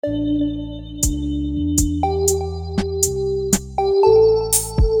Yeah.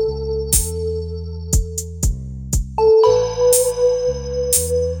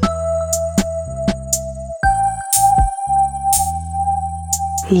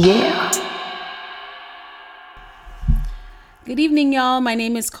 Good evening, y'all. My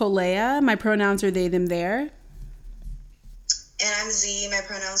name is Kolea. My pronouns are they, them, there. And I'm Z. My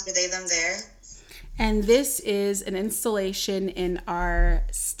pronouns are they, them, there. And this is an installation in our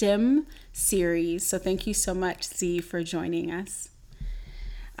STEM series. So thank you so much, Z, for joining us.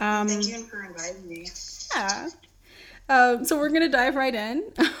 Thank you for inviting me. Yeah. So we're going to dive right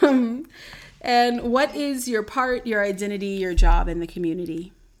in. And what is your part, your identity, your job in the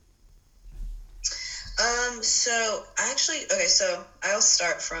community? So so I'll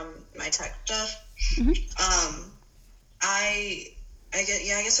start from my tech stuff. I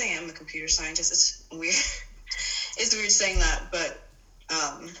guess I am a computer scientist. It's weird. It's weird saying that, but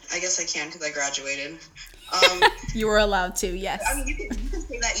I guess I can because I graduated. You were allowed to, yes. I mean, you can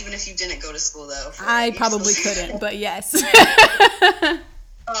say that even if you didn't go to school, though. I probably couldn't, but yes.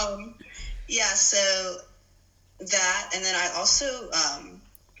 Yeah, so that, and then I also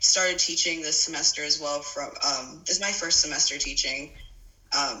started teaching this semester as well. This is my first semester teaching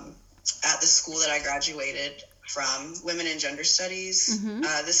at the school that I graduated from, Women and Gender Studies.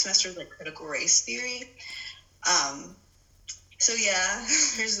 This semester is like critical race theory. So yeah,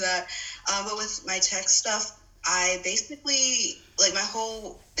 there's that. But with my tech stuff, I basically, like, my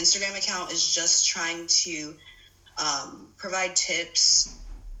whole Instagram account is just trying to provide tips,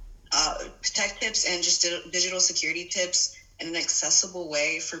 tech tips, and just digital security tips in an accessible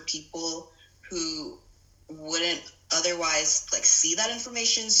way for people who wouldn't otherwise like see that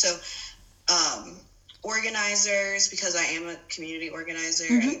information. So organizers, because I am a community organizer,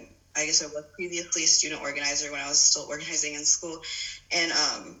 and I guess I was previously a student organizer when I was still organizing in school, and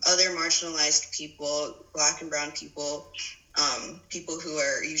other marginalized people, Black and brown people, people who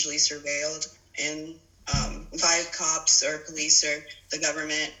are usually surveilled by cops or police or the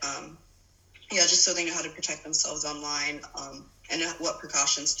government, just so they know how to protect themselves online, and what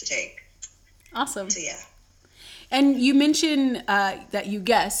precautions to take. Awesome. So yeah. And you mentioned that you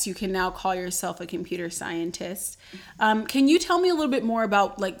can now call yourself a computer scientist. Can you tell me a little bit more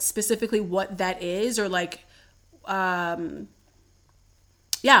about, like, specifically what that is, or like, what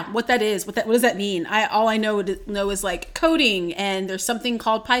that is? What does that mean? All I know is like coding, and there's something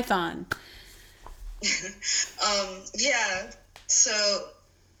called Python. Yeah. So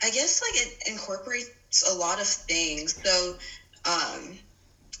I guess like it incorporates a lot of things. So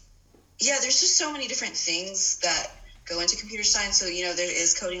there's just so many different things that go into computer science. So, there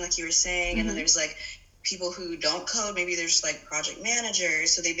is coding, like you were saying, and then there's like people who don't code. Maybe there's like project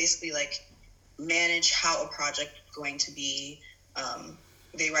managers. So they basically like manage how a project is going to be.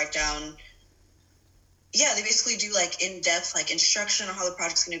 They write down, they basically do like in-depth like instruction on how the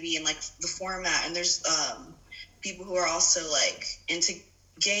project's going to be and like the format. And there's people who are also like into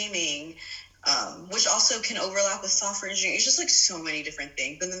gaming, which also can overlap with software engineering. It's just like so many different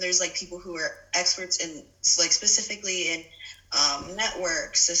things. And then there's like people who are experts in like specifically in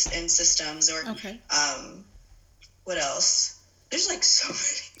networks and systems, or what else? There's like so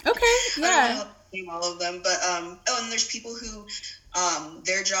many. Okay, yeah. I don't know how to name all of them, but and there's people who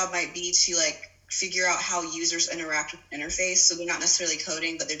their job might be to like figure out how users interact with interface. So they're not necessarily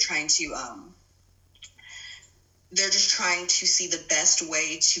coding, but they're trying to they're just trying to see the best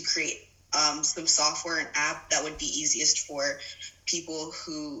way to create some software and app that would be easiest for people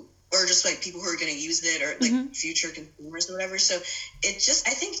who, or just like people who are going to use it, or like future consumers or whatever. So it just,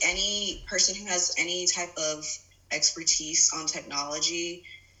 I think any person who has any type of expertise on technology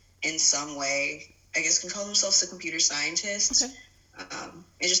in some way, I guess, can call themselves a computer scientist. Okay.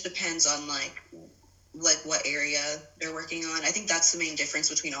 It just depends on like what area they're working on. I think that's the main difference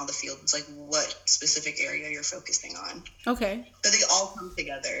between all the fields, like what specific area you're focusing on. Okay. But they all come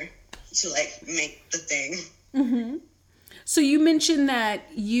together to like make the thing. So you mentioned that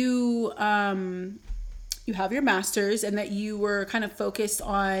you have your master's, and that you were kind of focused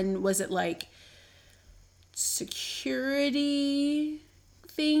on, was it like security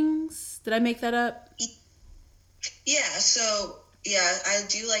things? Did I make that up? Yeah, so I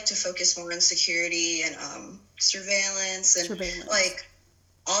do like to focus more on security and surveillance, and like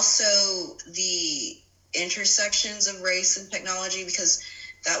also the intersections of race and technology, because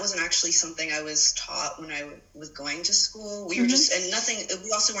that wasn't actually something I was taught when I was going to school. We were just, and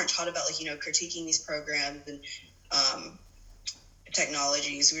we also weren't taught about like, critiquing these programs and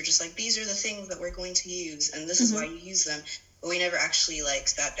technologies. We were just like, these are the things that we're going to use, and this is why you use them. But we never actually like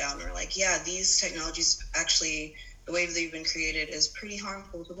sat down and were like, these technologies actually, the way they've been created is pretty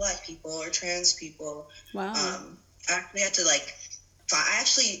harmful to Black people or trans people. Wow. I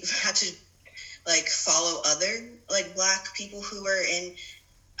actually had to like follow other like Black people who were in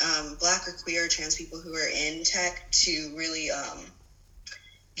Black or queer or trans people who are in tech to really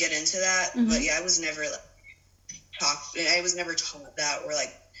get into that. Mm-hmm. But yeah, I was never taught that or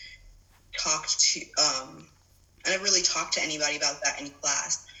like talked to I never really talked to anybody about that in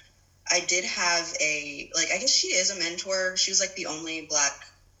class. I did have I guess she is a mentor. She was like the only Black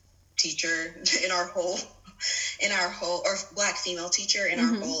teacher in our whole or Black female teacher in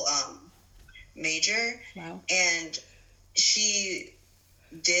mm-hmm. our whole major. Wow. And she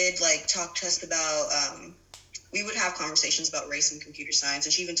did like talk to us about we would have conversations about race and computer science,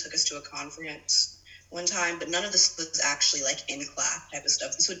 and she even took us to a conference one time, but none of this was actually like in class type of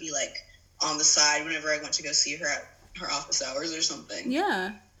stuff. This would be like on the side whenever I went to go see her at her office hours or something.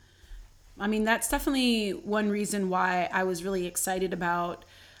 Yeah. I mean, that's definitely one reason why I was really excited about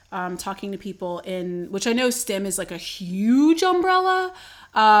talking to people which I know STEM is like a huge umbrella,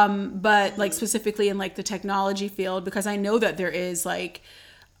 but like specifically in like the technology field, because I know that there is like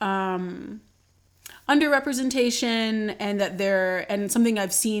underrepresentation, and something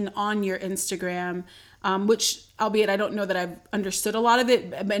I've seen on your Instagram, which albeit I don't know that I've understood a lot of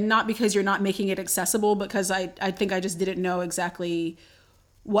it, and not because you're not making it accessible, because I think I just didn't know exactly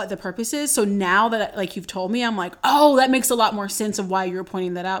what the purpose is. So now that like you've told me, I'm like, oh, that makes a lot more sense of why you're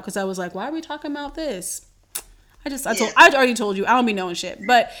pointing that out. Because I was like, why are we talking about this? I already told you I don't be knowing shit,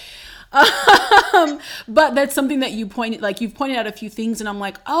 but that's something that you've pointed out a few things, and I'm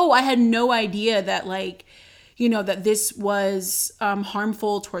like, oh, I had no idea that like, you know, that this was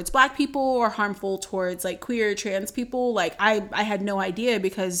harmful towards Black people or harmful towards like queer trans people. Like I had no idea,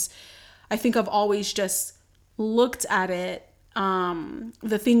 because I think I've always just looked at it,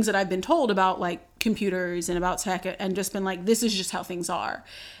 the things that I've been told about like computers and about tech, and just been like, this is just how things are.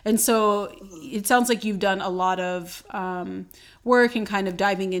 And so it sounds like you've done a lot of work and kind of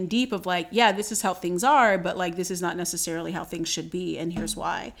diving in deep of like, yeah, this is how things are, but like this is not necessarily how things should be, and here's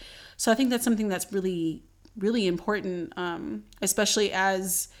why. So I think that's something that's really, really important, especially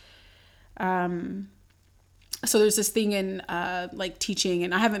as so there's this thing in like teaching,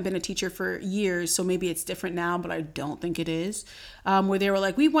 and I haven't been a teacher for years, so maybe it's different now, but I don't think it is, where they were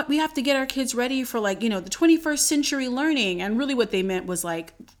like, we have to get our kids ready for like, you know, the 21st century learning. And really what they meant was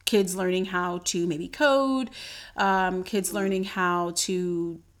like kids learning how to maybe code, kids learning how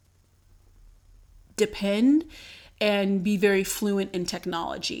to depend and be very fluent in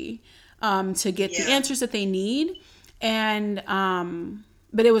technology, to get the answers that they need. And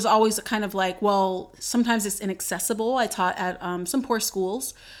but it was always kind of like, well, sometimes it's inaccessible. I taught at some poor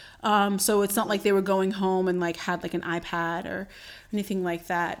schools. So it's not like they were going home and like had like an iPad or anything like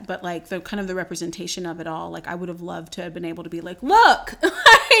that. But like the kind of the representation of it all, like I would have loved to have been able to be like, look,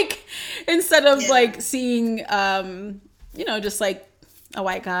 like instead of like seeing, you know, just like a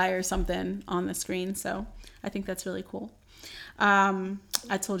white guy or something on the screen. So I think that's really cool.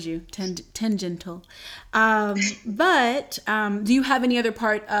 I told you, tangential. But do you have any other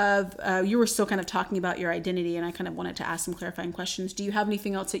part of, you were still kind of talking about your identity, and I kind of wanted to ask some clarifying questions. Do you have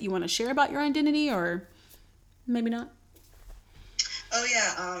anything else that you want to share about your identity, or maybe not? Oh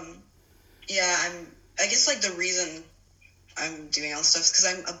yeah. I guess like the reason I'm doing all this stuff is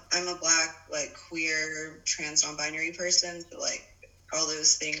because I'm a Black, like queer, trans, non-binary person. So like all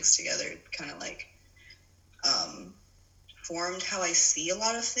those things together kind of like, formed how I see a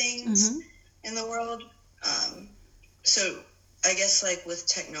lot of things in the world. So I guess like with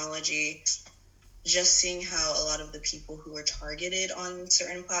technology, just seeing how a lot of the people who are targeted on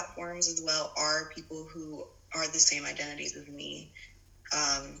certain platforms as well are people who are the same identities as me,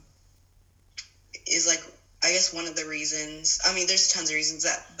 is like, I guess one of the reasons, I mean, there's tons of reasons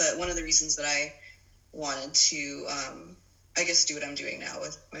but one of the reasons that I wanted to, I guess, do what I'm doing now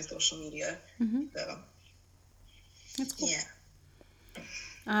with my social media. So that's cool.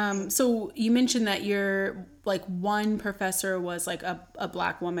 Yeah. So you mentioned that your like one professor was like a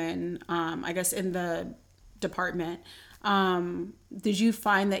Black woman, I guess in the department. Did you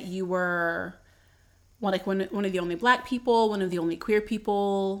find that you were like one of the only Black people, one of the only queer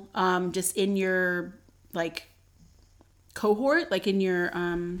people, just in your like cohort, like in your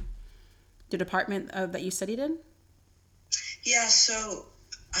the department that you studied in? Yeah, so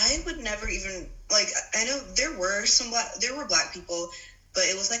I would never even, like, I know there were Black people, but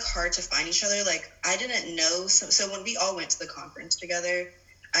it was like hard to find each other. Like I didn't know, so when we all went to the conference together,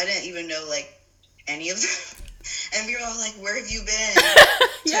 I didn't even know like any of them. And we were all like, where have you been?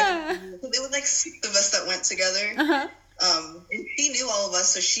 Yeah. There was like 6 of us that went together. Uh-huh. And she knew all of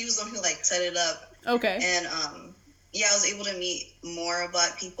us, so she was the one who like set it up. Okay. And yeah, I was able to meet more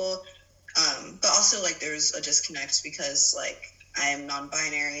Black people. But also, like, there's a disconnect because, like, I am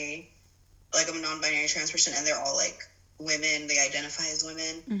non-binary. Like, I'm a non-binary trans person, and they're all, like, women. They identify as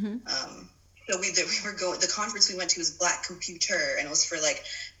women. Mm-hmm. So we were going, the conference we went to was Black Computer, and it was for, like,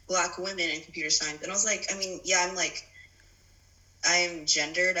 Black women in computer science. And I was like, I mean, yeah, I'm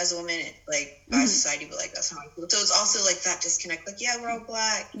gendered as a woman, like, by society, but, like, that's how I feel. So it's also, like, that disconnect. Like, yeah, we're all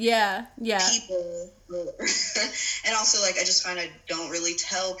Black Yeah. people. And also, like, I just find I don't really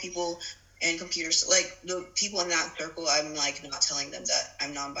tell people in computers, like, the people in that circle, I'm, like, not telling them that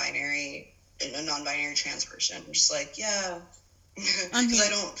I'm non-binary, a non-binary trans person. I'm just like, yeah, because I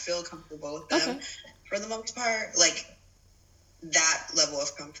don't feel comfortable with them for the most part. Like, that level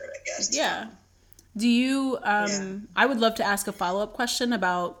of comfort, I guess. Yeah. Do you, I would love to ask a follow-up question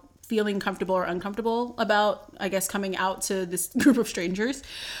about feeling comfortable or uncomfortable about, I guess, coming out to this group of strangers.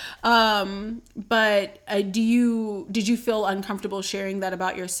 But did you feel uncomfortable sharing that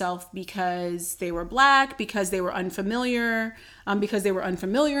about yourself because they were Black, because they were unfamiliar, because they were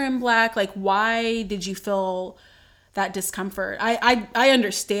unfamiliar in Black? Like, why did you feel that discomfort? I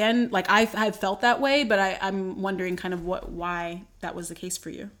understand, like, I've felt that way, but I'm wondering kind of why that was the case for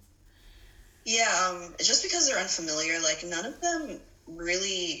you. Yeah, just because they're unfamiliar, like, none of them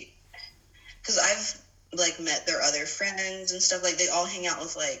really, because I've, like, met their other friends and stuff, like, they all hang out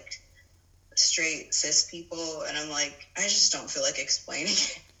with, like, straight cis people, and I'm like, I just don't feel like explaining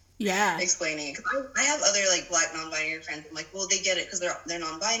it. Because I have other, like, Black non-binary friends. I'm like, well, they get it because they're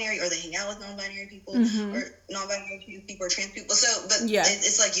non-binary, or they hang out with non-binary people, or non-binary people, or trans people. So, but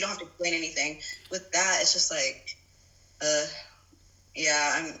it's like, you don't have to explain anything. With that, it's just like,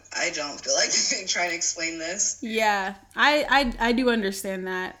 yeah, I don't feel like trying to explain this. Yeah, I do understand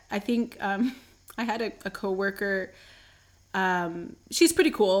that. I think I had a coworker. She's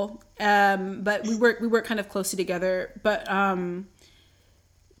pretty cool, but we work kind of closely together. But I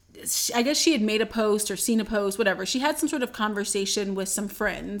guess she had made a post or seen a post, whatever. She had some sort of conversation with some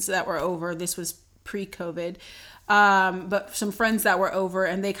friends that were over. This was pre-COVID. But some friends that were over,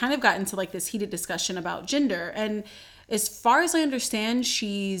 and they kind of got into, like, this heated discussion about gender. And as far as I understand,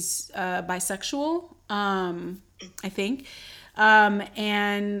 she's bisexual, I think.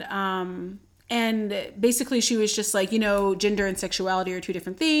 And basically she was just like, gender and sexuality are two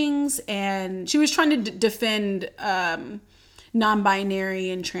different things. And she was trying to defend non-binary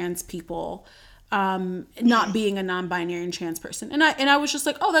and trans people, not being a non-binary and trans person. And I was just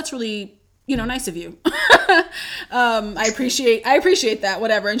like, oh, that's really, nice of you. I appreciate that,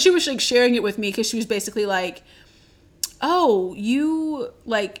 whatever. And she was, like, sharing it with me because she was basically like, oh, you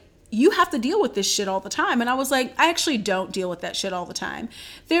have to deal with this shit all the time. And I was like, I actually don't deal with that shit all the time.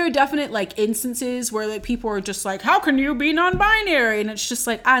 There are definite, like, instances where, like, people are just like, how can you be non-binary? And it's just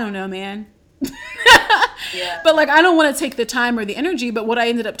like, I don't know, man. Yeah. But, like, I don't want to take the time or the energy. But what I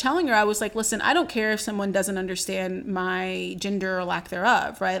ended up telling her, I was like, listen, I don't care if someone doesn't understand my gender or lack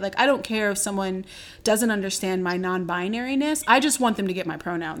thereof, right? Like, I don't care if someone doesn't understand my non-binariness. I just want them to get my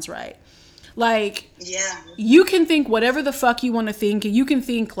pronouns right. Like, yeah, you can think whatever the fuck you want to think. You can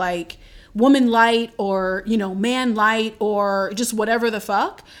think, like, woman light or, man light or just whatever the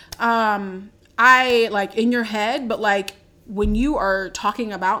fuck. I, like, in your head, but, like, when you are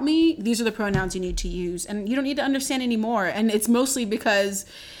talking about me, these are the pronouns you need to use. And you don't need to understand anymore. And it's mostly because,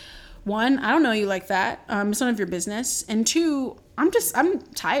 one, I don't know you like that. It's none of your business. And two, I'm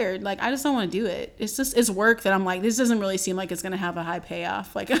tired. Like, I just don't want to do it. It's work that I'm like, this doesn't really seem like it's going to have a high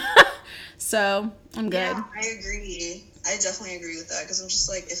payoff. Like, so I'm good. Yeah, I agree. I definitely agree with that. Cause I'm just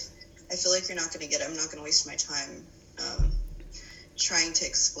like, if I feel like you're not going to get it, I'm not going to waste my time, trying to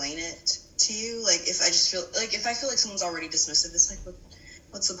explain it to you. Like, if I feel like someone's already dismissive, it's like,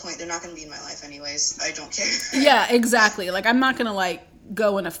 what's the point? They're not going to be in my life anyways. I don't care. Yeah, exactly. Like, I'm not going to, like,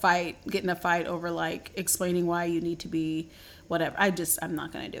 get in a fight over, like, explaining why you need to be whatever. I'm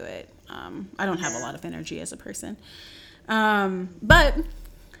not going to do it. I don't have a lot of energy as a person. But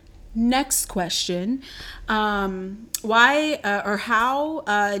next question, why or how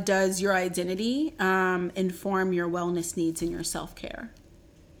does your identity inform your wellness needs and your self-care?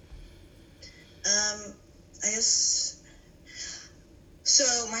 I guess,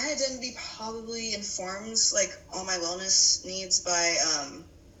 so my identity probably informs, like, all my wellness needs by,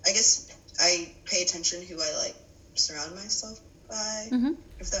 I guess I pay attention who I, like, surround myself by,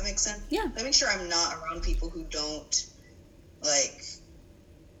 if that makes sense. Yeah. I make sure I'm not around people who don't, like,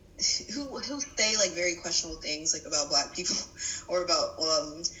 who say, like, very questionable things, like, about Black people or about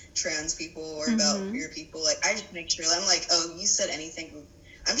trans people or about queer people. Like, I just make sure, I'm like, oh, you said anything,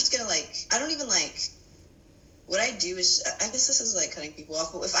 I'm just gonna, like, I don't even, like, what I do is, I guess this is like cutting people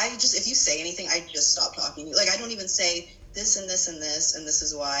off, but if you say anything, I just stop talking to you. Like, I don't even say this and this and this, and this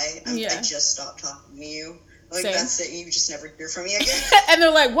is why. I just stop talking to you. Like, Same. That's it. You just never hear from me again. And they're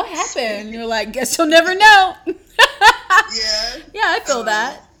like, what happened? And you're like, guess you'll never know. Yeah. Yeah, I feel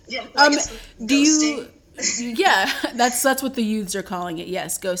that. Yeah. Do you... Yeah, that's what the youths are calling it.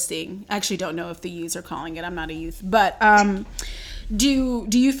 Yes, ghosting. I actually don't know if the youths are calling it. I'm not a youth. But do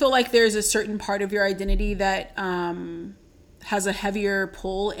you feel like there's a certain part of your identity that has a heavier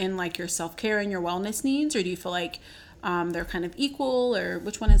pull in like your self-care and your wellness needs? Or do you feel like they're kind of equal, or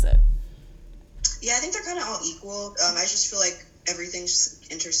which one is it? Yeah, I think they're kind of all equal. I just feel like everything's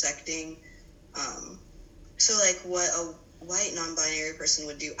intersecting. So like what a white non-binary person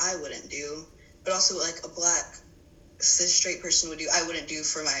would do, I wouldn't do. But also like a black cis straight person would do, I wouldn't do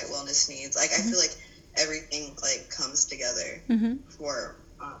for my wellness needs. Like, I feel like everything like comes together for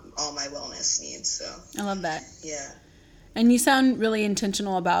all my wellness needs. So I love that. Yeah. And you sound really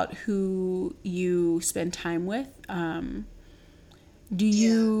intentional about who you spend time with. Do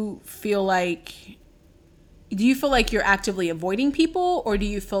you feel like you're actively avoiding people, or do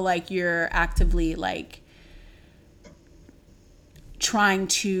you feel like you're actively like trying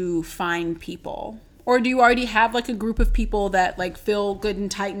to find people? Or do you already have like a group of people that like feel good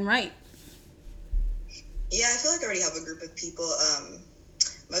and tight and right? Yeah, I feel like I already have a group of people.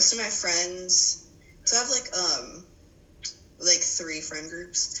 Most of my friends, so I have like 3 friend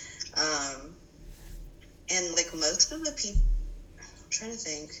groups. And like most of the people, I'm trying to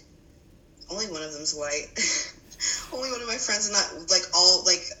think, only one of them's white. Only one of my friends, and not like all,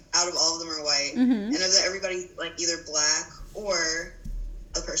 like out of all of them are white. And everybody like either black or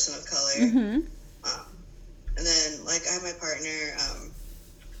a person of color. And then like I have my partner,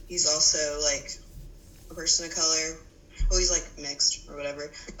 he's also like a person of color. Well, he's like mixed or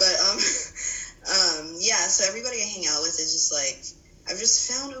whatever, but yeah, so everybody I hang out with is just like, I've just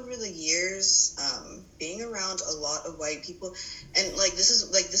found over the years, being around a lot of white people, and like this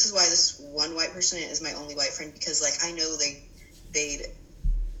is why this one white person is my only white friend, because like I know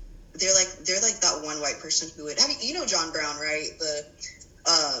they're like that one white person who would, you know John Brown, right?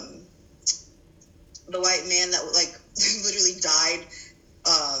 The white man that like literally died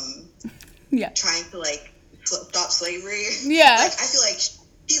trying to like stop slavery. Yeah. Like I feel like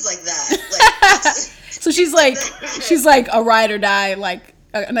she's like that. Like so she's like a ride or die, like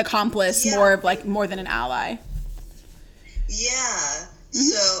an accomplice, more than an ally. Yeah.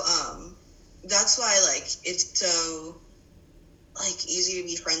 So that's why like it's so like easy to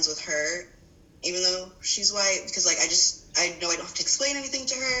be friends with her, even though she's white, because like I know I don't have to explain anything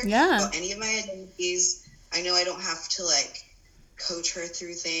to her about any of my identities. I know I don't have to like coach her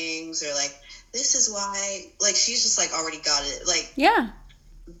through things, or like, this is why, like she's just like already got it, like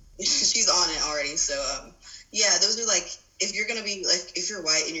she's on it already. So yeah, those are like, if you're gonna be like, if you're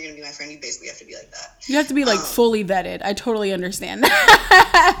white and you're gonna be my friend, you basically have to be like that. You have to be like fully vetted. I totally understand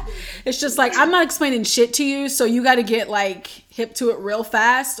that. It's just like, I'm not explaining shit to you, so you got to get like hip to it real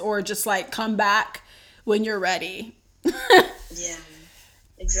fast, or just like come back when you're ready. Yeah,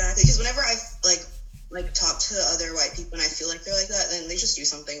 exactly. Because whenever I like talk to other white people and I feel like they're like that, then they just do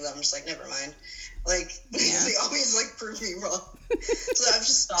something that I'm just like, never mind. Like they always like prove me wrong. So I've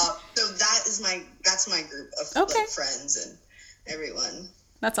just stopped. So that's my group of like friends and everyone.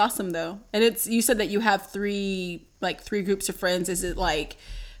 That's awesome though. And you said that you have three groups of friends. Is it like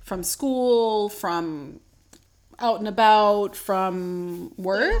from school, from out and about, from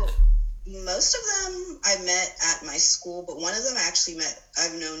work? So, most of them I met at my school, but one of them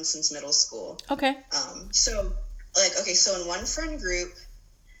I've known since middle school. Okay. So in one friend group,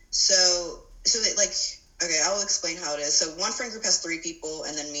 I will explain how it is. So one friend group has 3 people,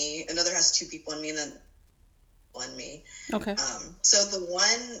 and then me. Another has 2 people and me, and then one me. Okay. So the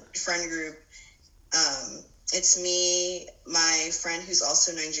one friend group, it's me, my friend who's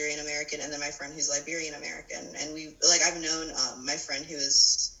also Nigerian American, and then my friend who's Liberian American. And I've known my friend who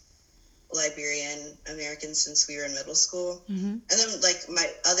is Liberian American since we were in middle school. And then like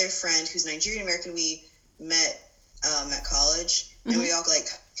my other friend who's Nigerian American, we met at college, and we all like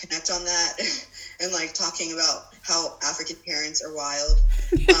connect on that and like talking about how African parents are wild.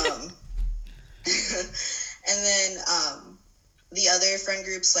 And then the other friend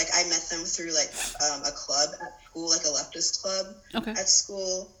groups, like I met them through like a club at school, like a leftist club at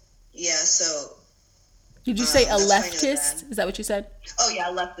school. Yeah, so did you say a leftist? Is that what you said? Oh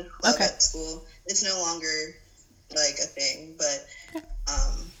yeah, a leftist club at school. It's no longer like a thing, but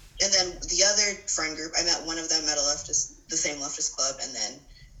and then the other friend group, I met one of them at the same leftist club, and then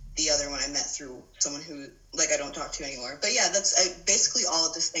the other one I met through someone who like I don't talk to anymore. But yeah, that's basically all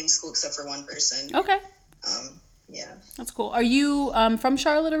at the same school except for one person. Okay. Yeah. That's cool. Are you from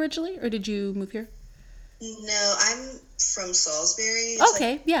Charlotte originally, or did you move here? No, I'm from Salisbury. It's like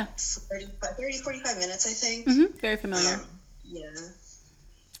Okay, yeah. 45 minutes, I think. Very familiar. Yeah.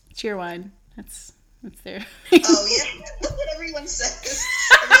 Cheerwine. That's there. Oh, yeah. That's what everyone says.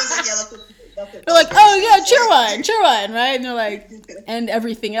 Everyone's like, yeah, that's what They're like, oh yeah, Salisbury Cheerwine, right? And they're like, and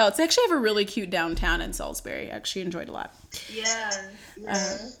everything else. They actually have a really cute downtown in Salisbury. I actually enjoyed a lot. Yeah.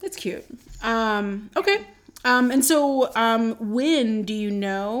 It's cute. Okay. And so, when do you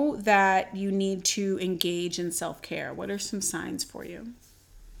know that you need to engage in self-care? What are some signs for you?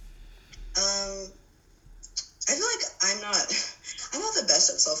 I feel like I'm not the best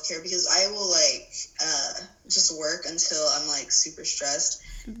at self-care because I will just work until I'm like super stressed.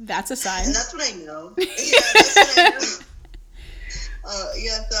 That's a sign. And that's what I know. Yeah, that's what I know.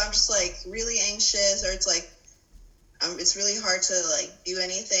 So I'm just like really anxious, or it's like it's really hard to like do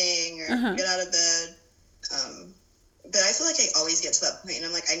anything or get out of bed. But I feel like I always get to that point, and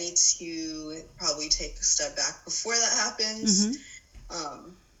I'm like, I need to probably take a step back before that happens,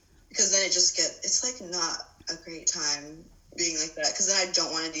 because then it's like not a great time being like that, because then I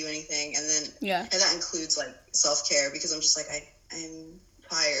don't want to do anything, and that includes like self-care, because I'm just like I'm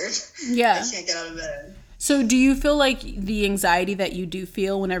tired. Yeah, I can't get out of bed. So do you feel like the anxiety that you do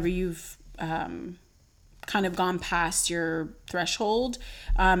feel whenever you've kind of gone past your threshold,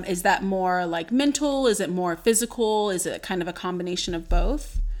 is that more like mental? Is it more physical? Is it kind of a combination of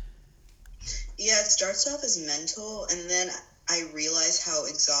both? Yeah, it starts off as mental, and then I realize how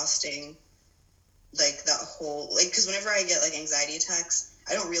exhausting like that whole, like, because whenever I get like anxiety attacks,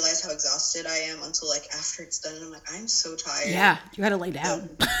 I don't realize how exhausted I am until like after it's done, and I'm like, I'm so tired. Yeah, you gotta lay down.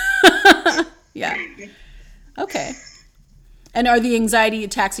 Yeah. Okay. And are the anxiety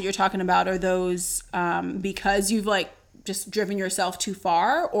attacks that you're talking about, are those because you've like just driven yourself too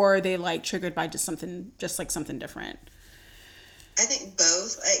far, or are they like triggered by just something different? I think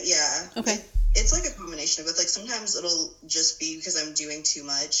both. Yeah. Okay. It's like a combination of both. Like sometimes it'll just be because I'm doing too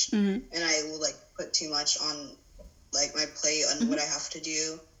much, and I will like put too much on like my plate on what I have to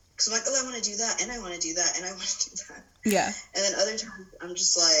do. Because I'm like, oh, I want to do that, and I want to do that, and I want to do that. Yeah. And then other times I'm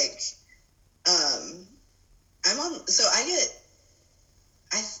just like, I'm on. So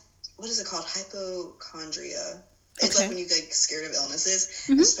what is it called? Hypochondria. It's like when you get scared of illnesses,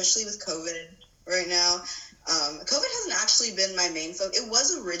 especially with COVID right now. COVID hasn't actually been my main focus. It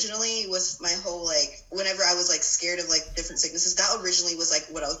was originally with my whole, like, whenever I was, like, scared of, like, different sicknesses, that originally was, like,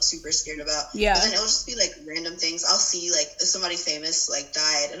 what I was super scared about. Yeah. But then it'll just be, like, random things. I'll see, like, somebody famous, like,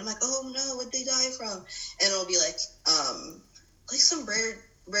 died, and I'm like, oh, no, what'd they die from? And it'll be, like some rare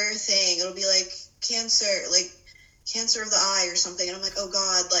thing. It'll be, like, cancer of the eye or something, and I'm like, oh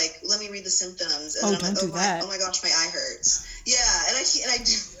God, like, let me read the symptoms, and then I'm like, oh my gosh, my eye hurts. Yeah, and I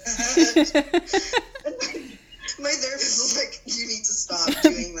do that. My therapist was like, you need to stop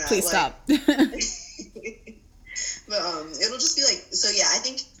doing that. Please stop. But it'll just be like, so yeah, I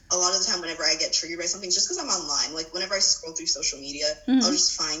think a lot of the time whenever I get triggered by something, just because I'm online, like whenever I scroll through social media, I'll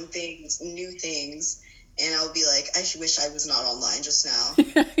just find things, new things, and I'll be like, I wish I was not online just now.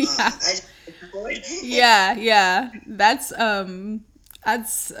 Yeah. That's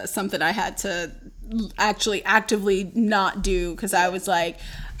something I had to actually actively not do, because I was like,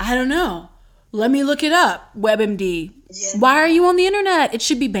 I don't know. Let me look it up. WebMD. Yeah. Why are you on the internet? It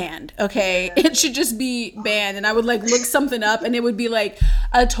should be banned. Okay. Yeah. It should just be banned. And I would like look something up, and it would be like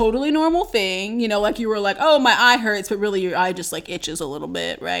a totally normal thing, you know, like you were like, oh, my eye hurts, but really your eye just like itches a little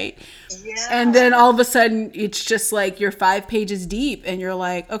bit, right? Yeah. And then all of a sudden it's just like you're 5 pages deep, and you're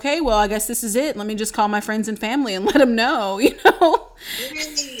like, okay, well, I guess this is it. Let me just call my friends and family and let them know, you know?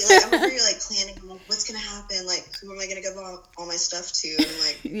 Literally, like, I'm already like planning, like, what's going to happen? Like, who am I going to give all my stuff to? And I'm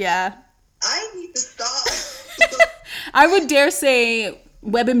like, yeah. I need to stop. I would dare say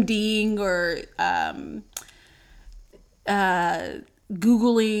WebMDing or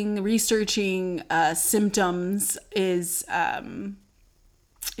Googling, researching symptoms is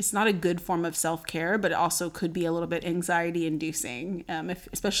it's not a good form of self-care, but it also could be a little bit anxiety inducing,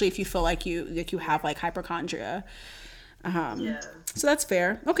 especially if you feel like you have like hypochondria. So that's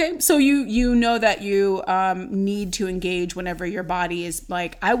fair. Okay. So you know that you need to engage whenever your body is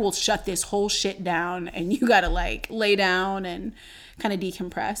like, I will shut this whole shit down, and you got to like lay down and kind of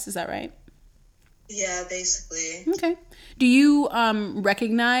decompress. Is that right? Yeah, basically. Okay. Do you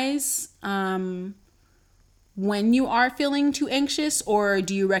recognize when you are feeling too anxious, or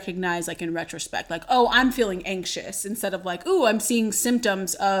do you recognize like in retrospect, like, oh, I'm feeling anxious, instead of like, oh, I'm seeing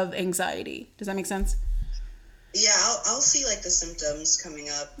symptoms of anxiety? Does that make sense? Yeah, I'll see like the symptoms coming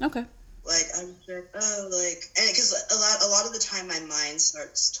up. Okay. Like I'm like, oh, like, and because a lot of the time my mind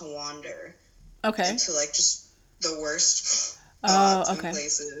starts to wander, Okay. into like just the worst Oh, thoughts and okay.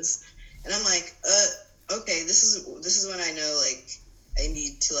 places. And I'm like, okay, this is when I know like I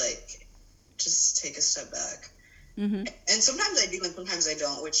need to like just take a step back. Mm-hmm. And sometimes I do and sometimes I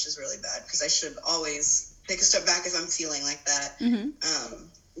don't, which is really bad because I should always take a step back if I'm feeling like that. Mm-hmm.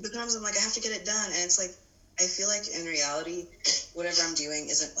 But sometimes I'm like, I have to get it done. And it's like, I feel like in reality, whatever I'm doing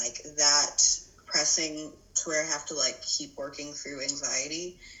isn't like that pressing to where I have to like keep working through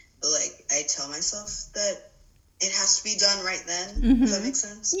anxiety. But like, I tell myself that it has to be done right then. Mm-hmm. Does that make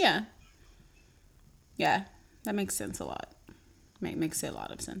sense? Yeah. Yeah. That makes sense a lot. Makes a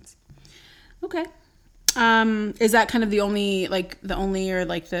lot of sense. Okay. Is that kind of the only or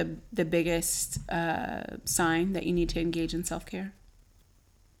like the biggest sign that you need to engage in self-care?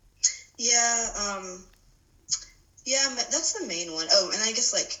 Yeah, yeah, that's the main one. Oh, and I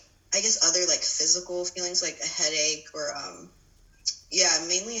guess other like physical feelings like a headache or yeah,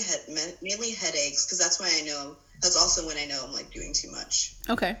 mainly headaches because that's why I know that's also when I know I'm like doing too much.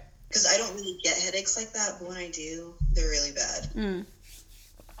 Okay. Because I don't really get headaches like that, but when I do, they're really bad.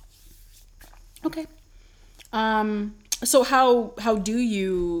 Okay. So how do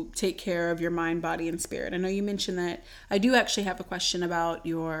you take care of your mind, body, and spirit? I know you mentioned that. I do actually have a question about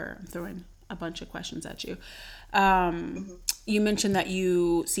I'm throwing a bunch of questions at you. You mentioned that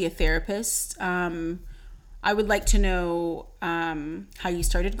you see a therapist. I would like to know how you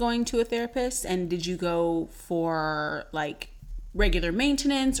started going to a therapist, and did you go for like regular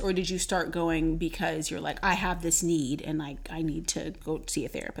maintenance, or did you start going because you're like, I have this need and like I need to go see a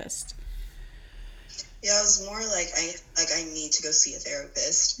therapist? Yeah, I was more like I need to go see a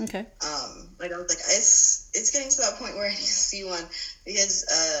therapist. Okay. Like I was like it's getting to that point where I need to see one because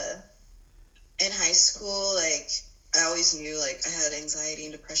in high school like I always knew like I had anxiety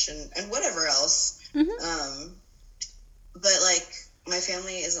and depression and whatever else. Mm-hmm. But like my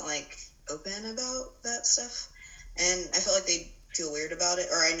family isn't like open about that stuff, and I felt like they'd feel weird about it,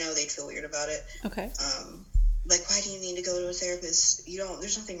 or I know they'd feel weird about it. Okay. Like, why do you need to go to a therapist?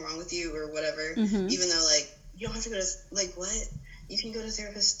 There's nothing wrong with you or whatever. Mm-hmm. Even though, like, you don't have to go to, like, what? You can go to a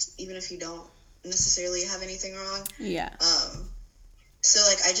therapist even if you don't necessarily have anything wrong. Yeah. So,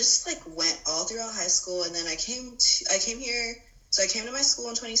 like, I just, like, went all throughout high school, and then I came here, so I came to my school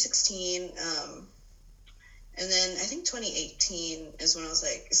in 2016, and then I think 2018 is when I was,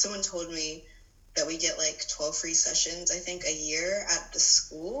 like, someone told me that we get, like, 12 free sessions, I think, a year at the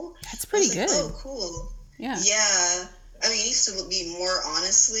school. That's pretty good. Oh, cool. Yeah. Yeah. I mean, it used to be more,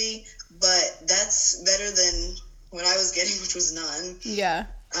 honestly, but that's better than what I was getting, which was none. Yeah.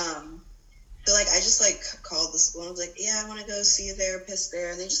 So, like, I just, like, called the school and was like, yeah, I want to go see a therapist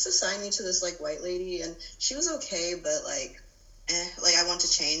there. And they just assigned me to this, like, white lady. And she was okay, but, like, I want to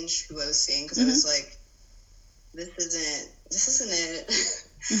change who I was seeing because I was like, this isn't it.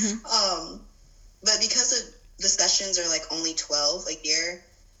 Mm-hmm. But because the sessions are, like, only 12 a year,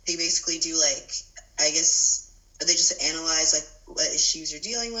 they basically do, like, I guess they just analyze like what issues you're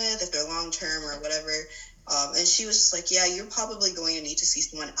dealing with, if they're long term or whatever. And she was just like, yeah, you're probably going to need to see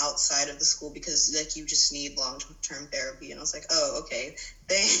someone outside of the school because like you just need long term therapy. And I was like, oh, okay,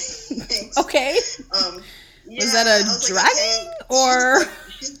 thanks. Okay. Yeah, was that a dragging like, okay. or?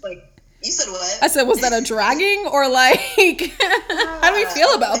 She's like, you said what? I said, was that a dragging or like? How do we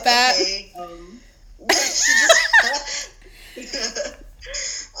feel about that? Okay. She just.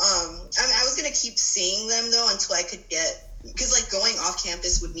 I mean, I was gonna keep seeing them though until I could get, because like going off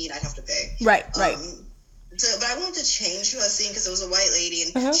campus would mean I'd have to pay. Right. But I wanted to change who I was seeing because it was a white lady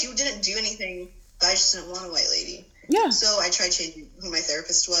and she didn't do anything, but I just didn't want a white lady. Yeah. So I tried changing who my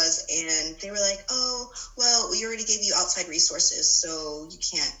therapist was, and they were like, "Oh, well, we already gave you outside resources, so you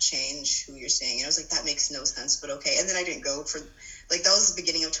can't change who you're seeing." And I was like, "That makes no sense, but okay." And then I didn't go for, like, that was the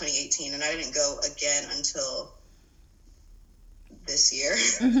beginning of 2018, and I didn't go again until this year.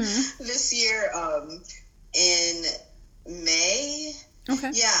 This year, in May.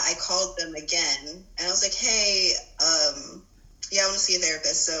 Okay. Yeah, I called them again, and I was like, "Hey, yeah, I want to see a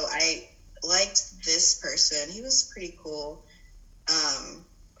therapist." So I liked this person. He was pretty cool.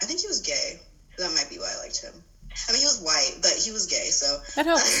 I think he was gay, so that might be why I liked him. I mean, he was white, but he was gay, so that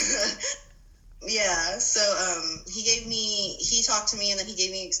helps. Yeah. So he talked to me, and then he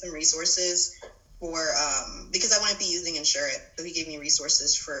gave me some resources for because I wouldn't be using Insurance, so he gave me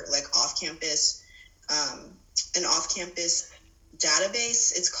resources for like off-campus, an off-campus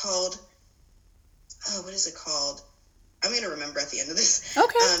database. It's called, what is it called? I'm gonna remember at the end of this.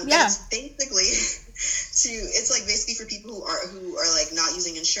 Okay. Yeah. It's basically it's like basically for people who are like not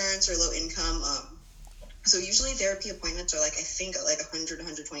using insurance or low income. So usually therapy appointments are like, I think like $100,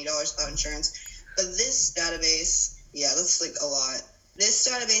 $120 without insurance. But this database, yeah, that's like a lot. This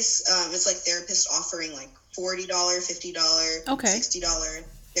database, it's like therapists offering like $40, $50, Okay. $60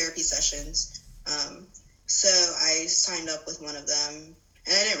 therapy sessions. So I signed up with one of them,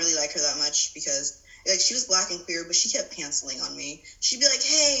 and I didn't really like her that much because like she was Black and queer, but she kept canceling on me. She'd be like,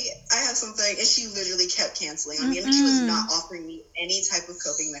 "Hey, I have something," and she literally kept canceling on me, and she was not offering me any type of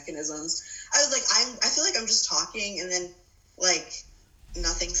coping mechanisms. I was like, I feel like I'm just talking, and then like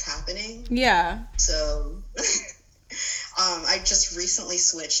nothing's happening. Yeah. So I just recently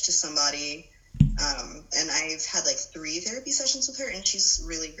switched to somebody, and I've had like 3 therapy sessions with her, and she's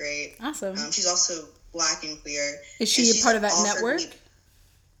really great. Awesome. She's also Black and queer. Is she a part of that network?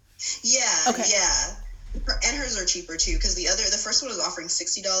 Yeah. Okay. Yeah. And hers are cheaper too, because the first one was offering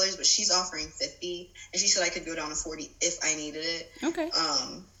 $60, but she's offering $50, and she said I could go down to $40 if I needed it. Okay.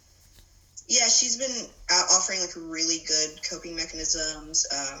 Yeah, she's been offering like really good coping mechanisms.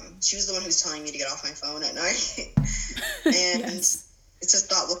 She was the one who was telling me to get off my phone at night, and Yes. it's just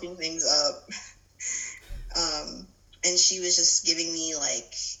stop looking things up. And she was just giving me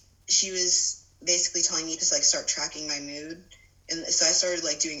like, she was basically telling me to like start tracking my mood, and so I started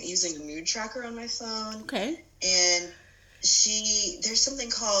like using a mood tracker on my phone. Okay. And there's something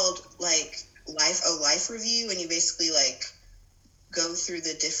called like life review, and you basically like go through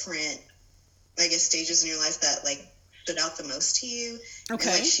the different, I guess, stages in your life that like stood out the most to you. Okay.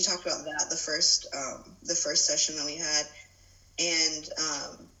 And like she talked about that the first session that we had, and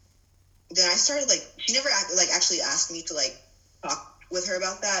then I started like, she never actually asked me to like talk with her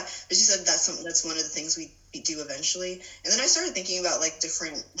about that, but she said that's one of the things we do eventually. And then I started thinking about like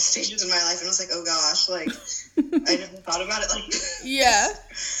different stages in my life, and I was like, oh gosh, like I never thought about it like Yeah.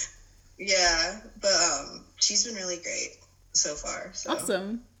 Yeah, but she's been really great so far. So.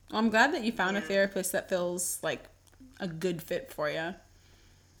 Awesome. Well, I'm glad that you found a therapist that feels like a good fit for you.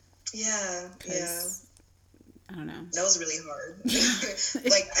 Yeah. I don't know. That was really hard.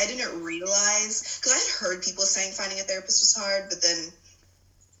 Like, I didn't realize, because I had heard people saying finding a therapist was hard, but then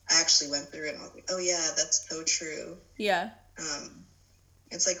I actually went through it and I was like, oh yeah, that's so true. Yeah.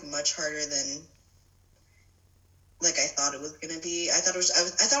 It's like much harder than like I thought it was gonna be. I thought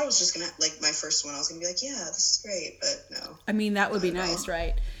it was just gonna, like, my first one I was gonna be like, yeah, this is great, but no. I mean, that would be nice,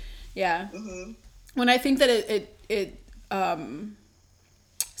 right? Yeah. Mm-hmm. When I think that it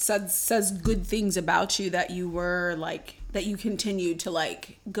says good things about you, that you were like, that you continued to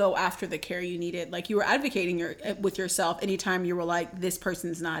like go after the care you needed, like you were advocating with yourself anytime you were like, this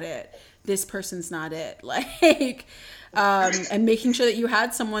person's not it, like and making sure that you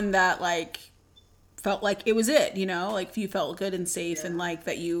had someone that like felt like it was it, you know, like you felt good and safe, and like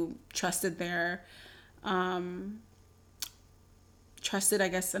that you trusted their trusted, I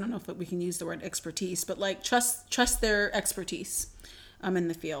guess, I don't know if we can use the word expertise, but like trust their expertise in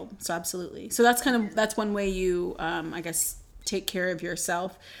the field. So absolutely. So that's one way you I guess take care of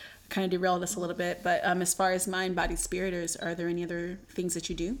yourself. Kind of derailed us a little bit, but as far as mind, body, spirit, are there any other things that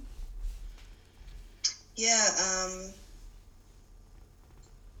you do? Yeah,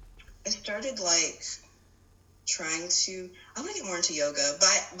 I started like trying to, I want to get more into yoga,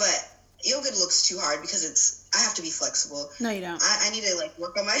 but yoga looks too hard because I have to be flexible. No, you don't. I need to like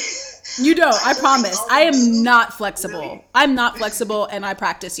work on my. You don't. I promise. I am not flexible. Really? I'm not flexible, and I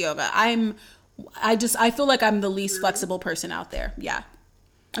practice yoga. I feel like I'm the least flexible person out there. Yeah.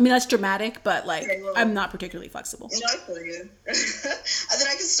 I mean, that's dramatic, but like, okay, well, I'm not particularly flexible. No, I feel you. And then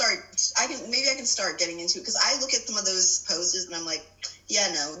I can start getting into it, because I look at some of those poses and I'm like, yeah,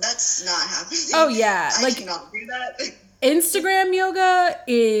 no, that's not happening. Oh yeah. I cannot do that. Instagram yoga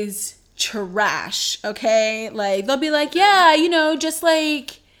is trash, okay? Like, they'll be like, yeah, you know, just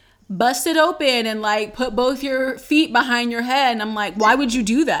like bust it open and like put both your feet behind your head. And I'm like, why would you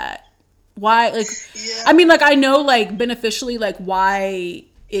do that? Why? Like, yeah. I mean, like, I know like beneficially, like why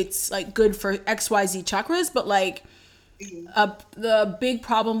it's like good for XYZ chakras, but like the big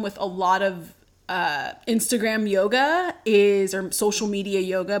problem with a lot of Instagram yoga or social media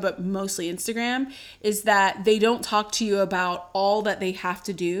yoga, but mostly Instagram, is that they don't talk to you about all that they have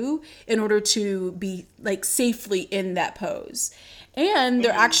to do in order to be like safely in that pose. And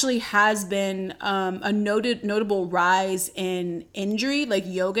there actually has been a notable rise in injury, like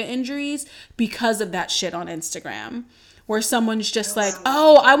yoga injuries, because of that shit on Instagram, where someone's just like,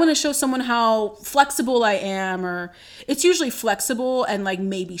 oh, I want to show someone how flexible I am. Or it's usually flexible and like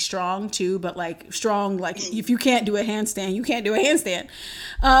maybe strong too, but like strong, like if you can't do a handstand, you can't do a handstand.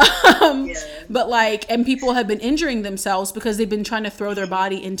 But like, and people have been injuring themselves because they've been trying to throw their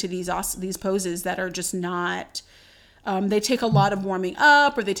body into these poses that are just not, they take a lot of warming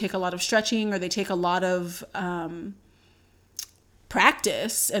up, or they take a lot of stretching, or they take a lot of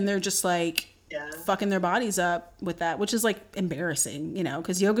practice, and they're just like, Yeah. fucking their bodies up with that, which is like embarrassing, you know,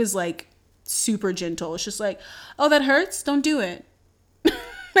 because yoga's like super gentle. It's just like, oh, that hurts, don't do it.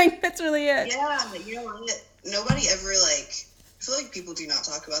 Like, that's really it. Yeah, you know what? Nobody ever, like, I feel like people do not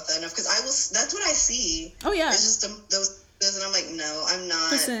talk about that enough, because that's what I see. Oh, yeah. It's just those, and I'm like, no, I'm not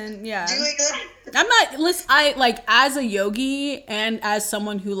Listen, yeah. doing that. I'm not, listen, I, like, as a yogi and as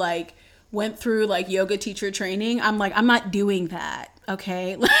someone who, like, went through, like, yoga teacher training, I'm like, I'm not doing that,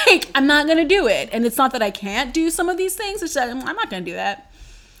 okay? Like, I'm not gonna do it. And it's not that I can't do some of these things, it's that I'm not gonna do that.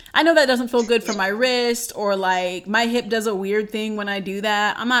 I know that doesn't feel good for my wrist, or like my hip does a weird thing when I do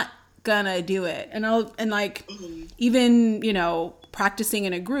that. I'm not gonna do it. And even, you know, practicing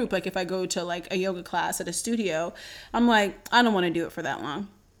in a group, like if I go to like a yoga class at a studio, I'm like, I don't want to do it for that long.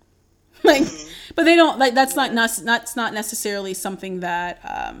 Like, but they don't, like, that's not necessarily something that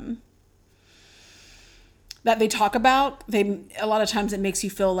that they talk about. A lot of times it makes you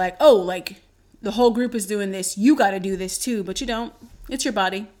feel like, oh, like the whole group is doing this, you got to do this too, but you don't. It's your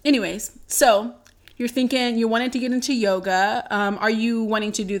body. Anyways, so you're thinking you wanted to get into yoga. Are you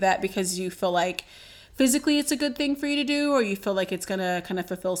wanting to do that because you feel like physically it's a good thing for you to do, or you feel like it's going to kind of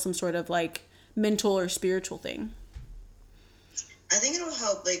fulfill some sort of like mental or spiritual thing? I think it'll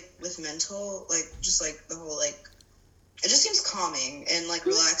help, like, with mental, like, just, like, the whole, like, it just seems calming and, like,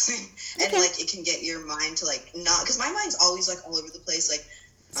 relaxing. Okay. And, like, it can get your mind to, like, not, because my mind's always, like, all over the place, like,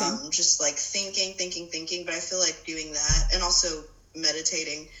 just, like, thinking, but I feel like doing that, and also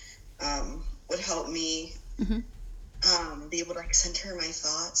meditating would help me be able to, like, center my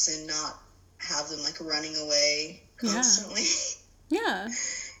thoughts and not have them, like, running away constantly. Yeah.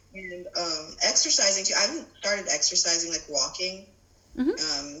 And exercising too. I haven't started exercising, like walking.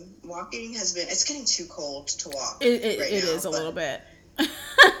 Walking has been, it's getting too cold to walk. It is a little bit.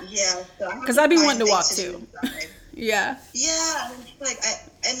 Yeah. Because I'd be wanting to walk too. Yeah. Yeah.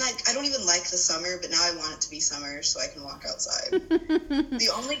 I don't even like the summer, but now I want it to be summer so I can walk outside. The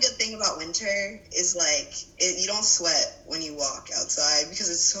only good thing about winter is, like, you don't sweat when you walk outside because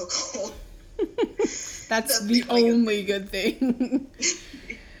it's so cold. That's the only good thing.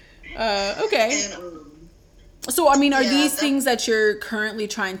 Okay. And, so, I mean, are these things that you're currently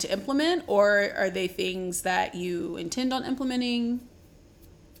trying to implement, or are they things that you intend on implementing?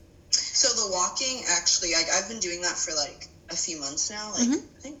 So the walking, actually, I've been doing that for like a few months now, like I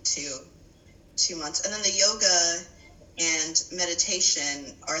think two months. And then the yoga and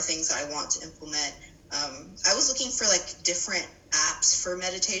meditation are things that I want to implement. I was looking for like different apps for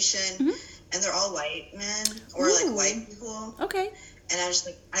meditation, and they're all white men or like white people. Okay. And I was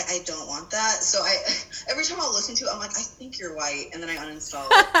like, I don't want that. So every time I'll listen to it, I'm like, I think you're white. And then I uninstall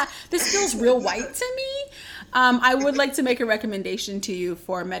it. This feels real white to me. I would like to make a recommendation to you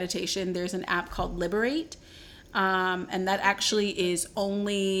for meditation. There's an app called Liberate. And that actually is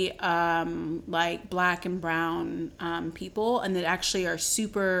only like Black and brown people. And that actually are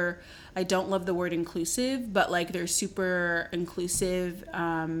super, I don't love the word inclusive, but like they're super inclusive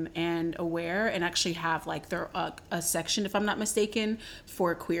and aware, and actually have like their a section, if I'm not mistaken,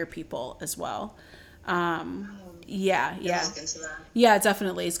 for queer people as well. Yeah. Yeah,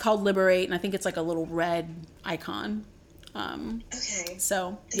 definitely. It's called Liberate, and I think it's like a little red icon. Okay.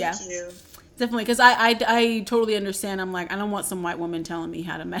 So, Thank you. Definitely, because I totally understand. I'm like, I don't want some white woman telling me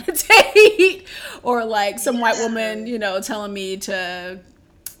how to meditate, or like some white woman, you know, telling me to,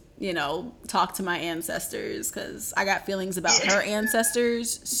 you know, talk to my ancestors, because I got feelings about her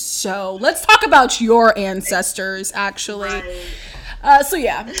ancestors. So let's talk about your ancestors, actually. Right. So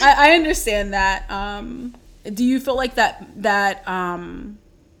yeah, I understand that. Do you feel like that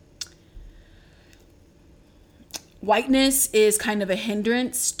whiteness is kind of a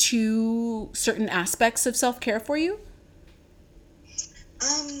hindrance to certain aspects of self-care for you?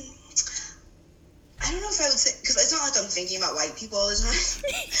 I don't know if I would say, because it's not like I'm thinking about white people all the time.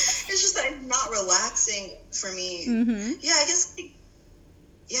 It's just that it's not relaxing for me. Yeah, I guess,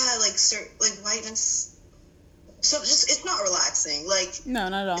 like whiteness. So it's not relaxing. Like, no,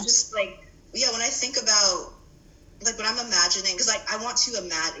 not at all. Just like, when I think about, like, when I'm imagining, because like I want to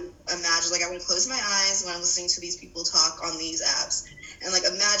imagine, like I want to close my eyes when I'm listening to these people talk on these apps, and like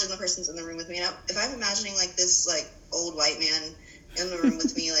imagine the person's in the room with me. And if I'm imagining like this like old white man in the room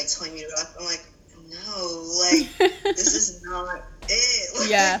with me, like telling me to relax, I'm like, no, like this is not it. Like,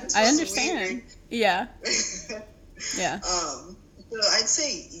 yeah, I understand. Weird. Yeah. Yeah. So I'd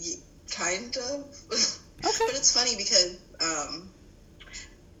say kind of. Okay. But it's funny because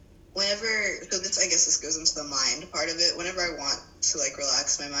I guess this goes into the mind part of it. Whenever I want to like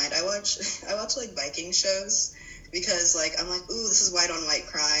relax my mind, I watch like Viking shows, because like I'm like, ooh, this is white on white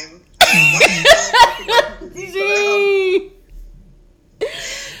crime.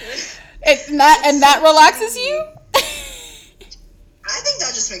 And that relaxes you? I think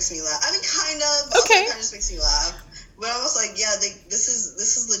that just makes me laugh. I mean, kind of. But Okay. also kind of just makes me laugh. But I was like, yeah, this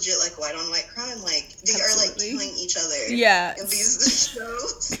is legit like white on white crime. Like they are like Absolutely. killing each other. Yeah. In these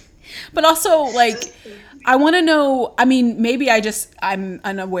shows. But also, like, I want to know, I mean, maybe I'm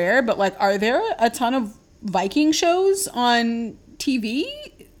unaware, but like, are there a ton of Viking shows on TV?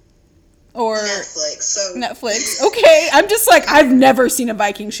 Or Netflix. So Netflix? Okay. I'm just like, I've never seen a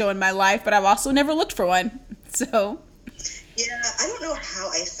Viking show in my life, but I've also never looked for one. So. Yeah, I don't know how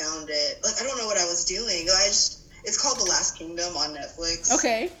I found it. Like, I don't know what I was doing. It's called The Last Kingdom on Netflix.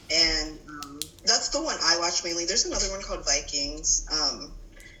 Okay. And that's the one I watch mainly. There's another one called Vikings.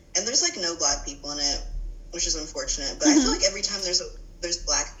 And there's like no black people in it, which is unfortunate. But I feel like every time there's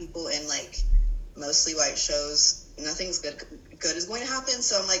black people in like mostly white shows, nothing's good is going to happen.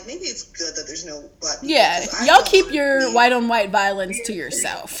 So I'm like, maybe it's good that there's no black people. Yeah, 'Cause I y'all don't keep wanna your be- white on white violence to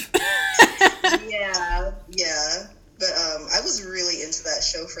yourself. Yeah. But I was really into that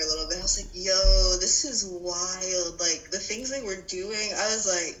show for a little bit. I was like, yo, this is wild. Like, the things they were doing, I was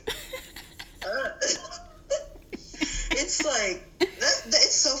like, it's like,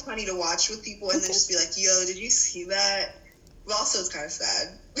 it's so funny to watch with people and then just be like, yo, did you see that? But also it's kind of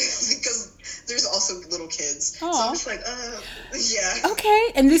sad because there's also little kids. Aw. So I'm just like, yeah.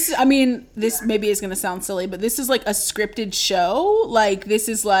 Okay, and this maybe is gonna sound silly, but this is like a scripted show. Like this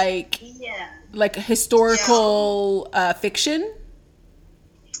is like historical fiction.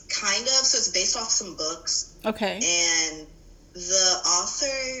 Kind of. So it's based off some books. Okay. And the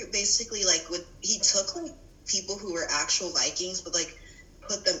author basically he took like people who were actual Vikings, but like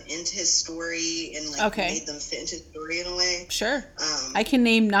put them into his story and like made them fit into his story in a way. Sure. I can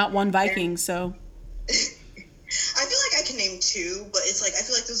name not one Viking, so. I feel like I can name two, but it's like I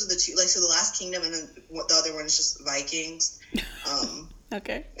feel like those are the two. Like, so The Last Kingdom, and then the other one is just Vikings.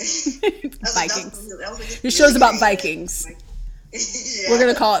 Okay. Vikings. Your show's about Vikings. Yeah. We're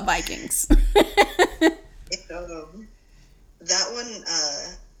gonna call it Vikings. That one,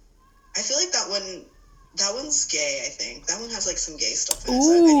 I feel like that one's gay. I think that one has like some gay stuff in it.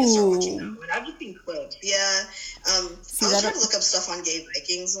 So I need to start watching that one. I've just seen clips. Yeah. I was trying to look up stuff on gay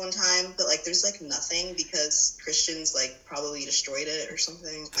Vikings one time, but like there's like nothing because Christians like probably destroyed it or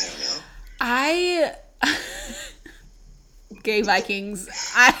something. I don't know. Gay Vikings.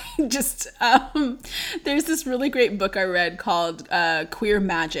 I just there's this really great book I read called Queer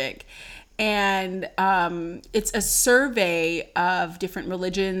Magic, and it's a survey of different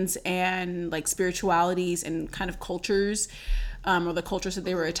religions and like spiritualities and kind of cultures, or the cultures that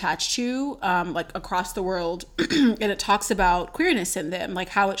they were attached to, like across the world. And it talks about queerness in them, like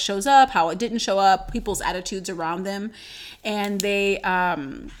how it shows up, how it didn't show up, people's attitudes around them, and they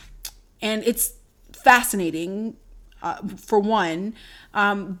and it's fascinating. For one,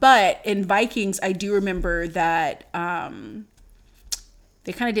 but in Vikings, I do remember that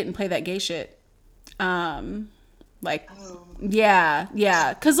they kind of didn't play that gay shit. Yeah,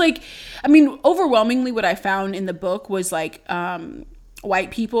 because like, I mean, overwhelmingly, what I found in the book was like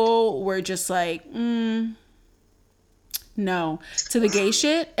white people were just like, no to the gay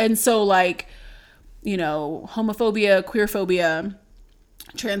shit, and so like, you know, homophobia, queerphobia,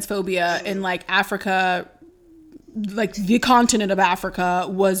 transphobia in like Africa. Like the continent of Africa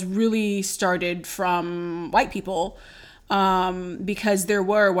was really started from white people, because there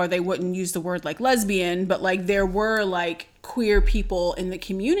were, well, they wouldn't use the word like lesbian, but like there were like queer people in the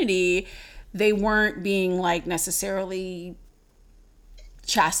community. They weren't being like necessarily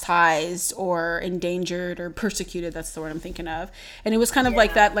chastised or endangered or persecuted. That's the word I'm thinking of. And it was kind of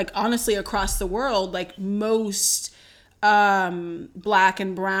like that, like honestly across the world, like most black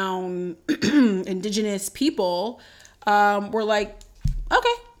and brown indigenous people were like,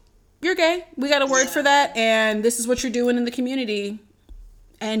 okay, you're gay, we got a word for that, and this is what you're doing in the community,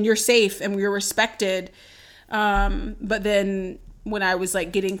 and you're safe and you're respected. But then when I was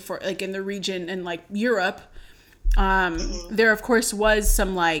like getting for like in the region and like Europe, there of course was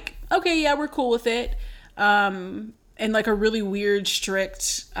some like, okay, yeah, we're cool with it, and like a really weird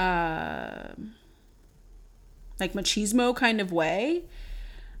strict like machismo kind of way.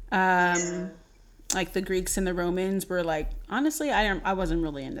 Like the Greeks and the Romans were like, honestly, I wasn't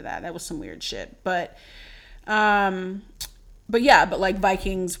really into that. That was some weird shit. But like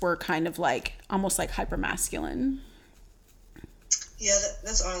Vikings were kind of like almost like hyper masculine. Yeah,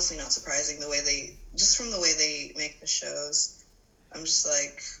 that's honestly not surprising. Just from the way they make the shows, I'm just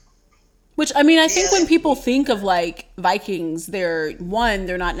like. Which, I mean, I think when people think of like Vikings, they're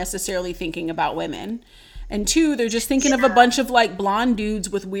not necessarily thinking about women. And two, they're just thinking of a bunch of like blonde dudes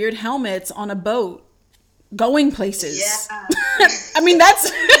with weird helmets on a boat. going places. Yeah. I mean,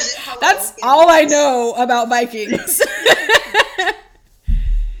 that's How that's open all it I is. know about Vikings.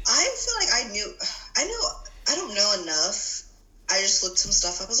 I feel like I don't know enough. I just looked some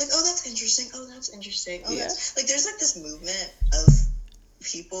stuff up. I was like, oh, that's interesting. Oh, that's interesting. Oh, Yeah. that's like, there's like this movement of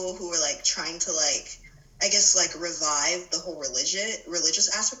people who are like trying to like, I guess like revive the whole religious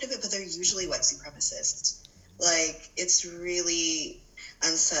aspect of it, but they're usually white supremacists. Like, it's really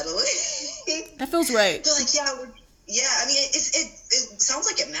unsettling. That feels right. They're like, yeah. I mean, it sounds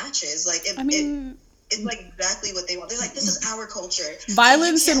like it matches. Like, I mean, it's like exactly what they want. They're like, this is our culture.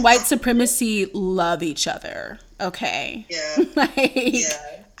 violence So you and can't white have- supremacy love each other. Okay. Yeah. Like,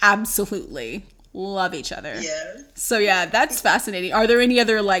 Yeah. absolutely love each other. Yeah. So yeah, that's fascinating. Are there any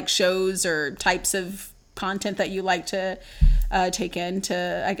other like shows or types of content that you like to take in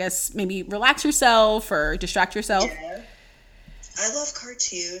to, I guess, maybe relax yourself or distract yourself? Yeah. I love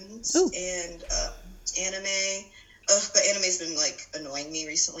cartoons Ooh. and anime. But anime's been like annoying me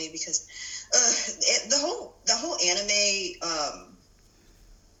recently because the whole anime.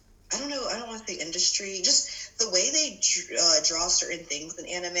 I don't know. I don't want to say industry. Just the way they draw certain things in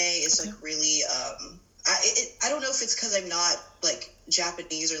anime is like really. I don't know if it's because I'm not like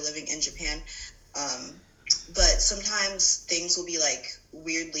Japanese or living in Japan, but sometimes things will be like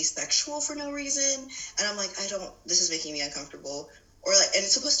weirdly sexual for no reason, and I'm like, this is making me uncomfortable. Or like, and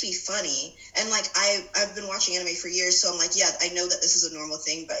it's supposed to be funny, and like I've been watching anime for years, so I'm like, yeah, I know that this is a normal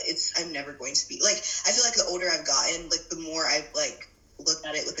thing, but I'm never going to be like. I feel like the older I've gotten, like the more I like look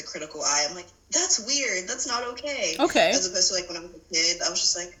at it with a critical eye. I'm like, that's weird. That's not okay. Okay. As opposed to like when I was a kid, I was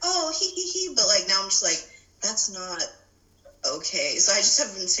just like, oh, he. But like now I'm just like, that's not okay. So I just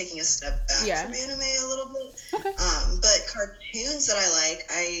have been taking a step back from anime a little bit. Okay. But cartoons that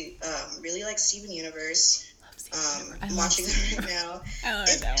I really like Steven Universe. I'm watching it right now.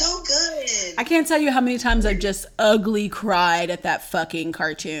 It's so good. I can't tell you how many times I've just ugly cried at that fucking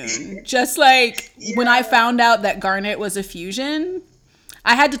cartoon. Just like when I found out that Garnet was a fusion,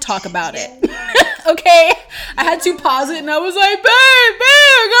 I had to talk about it. Okay? I had to pause it and I was like, babe,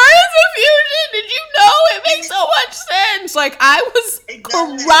 Garnet's a fusion. Did you know? It makes so much sense. Like, I was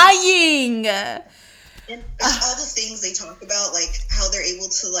crying. And all the things they talk about, like how they're able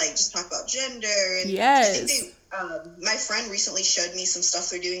to like just talk about gender. And yes. I think my friend recently showed me some stuff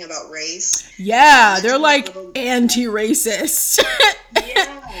they're doing about race. Yeah, they're like anti-racist.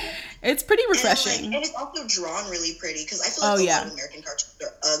 Yeah. It's pretty refreshing. And it's also drawn really pretty because I feel like a lot of American cartoons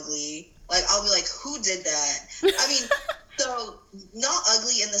are ugly. Like, I'll be like, who did that? I mean, so not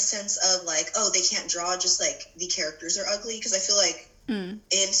ugly in the sense of like, oh, they can't draw, just like the characters are ugly. Because I feel like in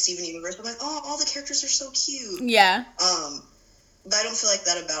Steven Universe, I'm like, oh, all the characters are so cute. Yeah. But I don't feel like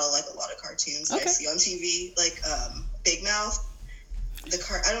that about like a lot of cartoons that I see on TV, like Big Mouth. I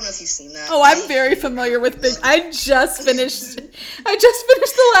don't know if you've seen that. Oh, I'm very familiar with Big. I just finished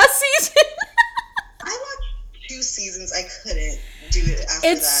the last season. I watched 2 seasons. I couldn't do it after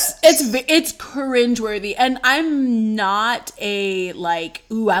that. It's cringeworthy, and I'm not a like,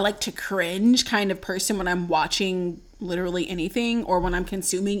 ooh, I like to cringe kind of person when I'm watching literally anything or when I'm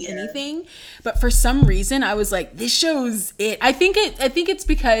consuming anything. But for some reason, I was like, this show's it. I think it's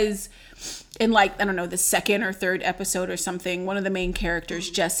because in like, I don't know, the second or third episode or something, one of the main characters,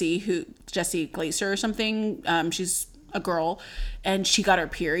 Jessie Glazer or something, she's a girl and she got her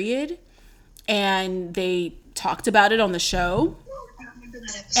period and they talked about it on the show.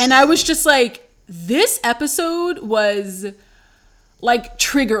 And I was just like, this episode was like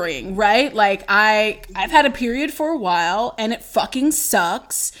triggering, right? Like I've had a period for a while and it fucking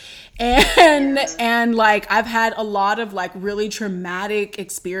sucks. And like I've had a lot of like really traumatic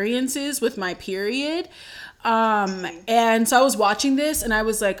experiences with my period. And so I was watching this and I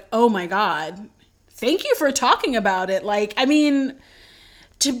was like, oh my God, thank you for talking about it. Like, I mean,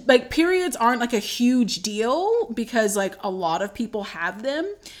 periods aren't like a huge deal because like a lot of people have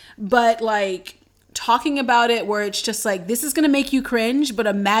them, but like talking about it where it's just like, this is going to make you cringe, but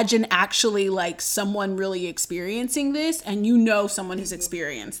imagine actually like someone really experiencing this and you know someone who's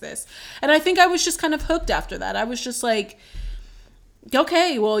experienced this. And I think I was just kind of hooked after that. I was just like,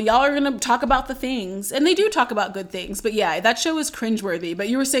 okay, well, y'all are going to talk about the things. And they do talk about good things. But yeah, that show is cringeworthy. But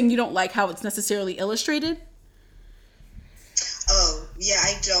you were saying you don't like how it's necessarily illustrated? Oh, yeah,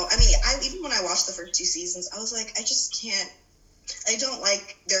 I don't. I mean, even when I watched the first 2 seasons, I was like, I just can't. I don't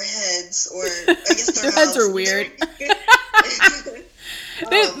like their heads, or I guess their heads are weird.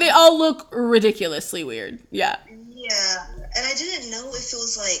 They all look ridiculously weird. Yeah. Yeah, and I didn't know if it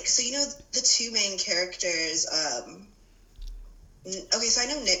was like, so you know the 2 main characters, Okay, so I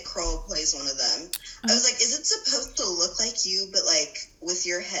know Nick Kroll plays one of them. I was like, is it supposed to look like you, but like with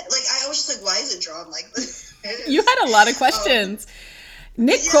your head? Like, I was just like, why is it drawn like this? You had a lot of questions.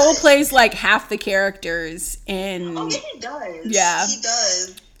 Nick Kroll Yes. plays like half the characters Oh, in, yeah, he does. yeah. He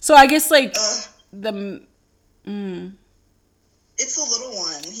does. So I guess like Uh, the, it's the little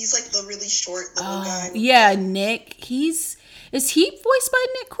one. He's like the really short little guy. yeah, Nick, is he voiced by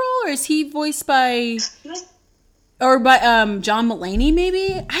Nick Kroll or is he voiced by, or by John Mulaney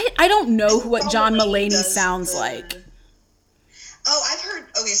maybe? I don't know what John Mulaney Does sounds the- like. Oh, I've heard.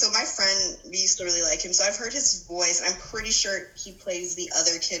 Okay, so my friend, we used to really like him, so I've heard his voice. I'm pretty sure he plays the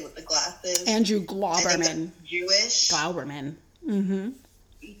other kid with the glasses. Andrew I think Glauberman. that's Jewish. Glauberman. Yeah.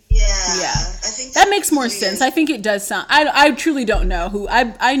 Yeah. I think That makes more he sense. is. I think it does sound. I truly don't know who.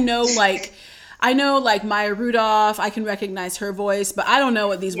 I know like. I know like Maya Rudolph, I can recognize her voice, but I don't know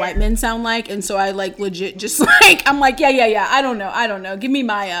what these white men sound like, and so I like legit just like I'm like yeah. I don't know. Give me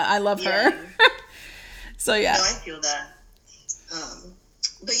Maya. I love her. So yeah. No, I feel that.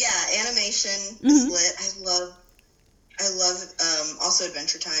 But yeah, animation Mm-hmm. is lit. I love also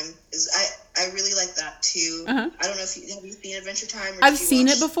Adventure Time. I really like that too. Uh-huh. I don't know if have you seen Adventure Time? Or I've did you seen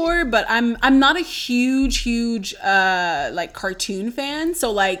it watch- before, but I'm not a huge like cartoon fan.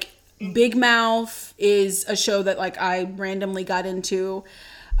 So like Big Mouth is a show that like I randomly got into.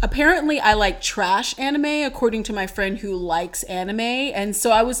 Apparently I like trash anime according to my friend who likes anime, and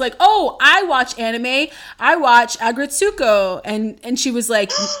so I was like, "Oh, I watch anime. I watch Agretsuko." And she was like,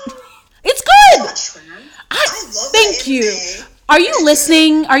 "It's good." Watch Trash. I love thank that you. anime. Are you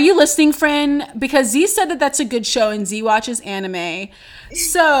listening? Are you listening, friend? Because Z said that that's a good show and Z watches anime.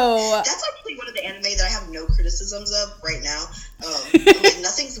 So, That's actually one of the anime that I have no criticisms of right now. I'm like,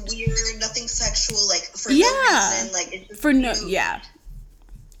 nothing's weird, nothing's sexual, like for Yeah. no reason. Like it's just for no, cute. yeah.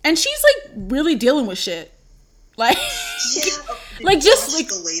 And she's like really dealing with shit. Like, Yeah. Did like you just watch like,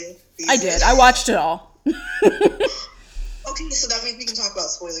 the latest I season? did. I watched it all. Okay, so that means we can talk about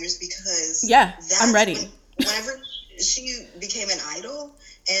spoilers because Yeah, that's I'm ready. Whenever she became an idol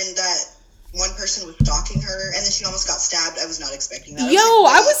and that one person was stalking her and then she almost got stabbed, I was not expecting that. Yo, I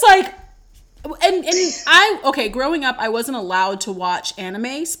like, was like, and growing up, I wasn't allowed to watch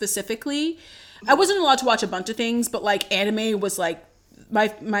anime specifically. I wasn't allowed to watch a bunch of things, but like anime was like,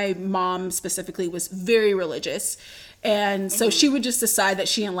 my mom specifically was very religious. And so she would just decide that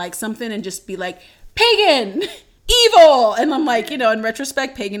she didn't like something and just be like, pagan, evil. And I'm like, in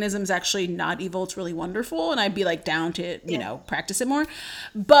retrospect, paganism is actually not evil. It's really wonderful. And I'd be like down to, practice it more.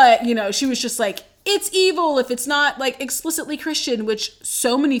 But, she was just like, it's evil if it's not like explicitly Christian, which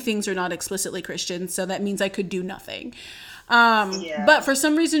so many things are not explicitly Christian. So that means I could do nothing. But for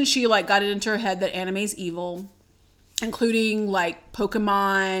some reason, she like got it into her head that anime is evil, including like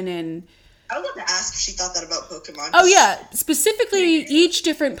Pokemon and. I was about to ask if she thought that about Pokemon. Oh yeah, specifically each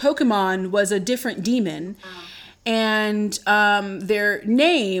different Pokemon was a different demon, and their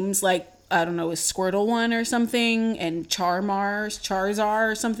names, like I don't know, is Squirtle one or something, and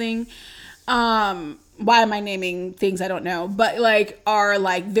Charizard or something. Why am I naming things I don't know? But like are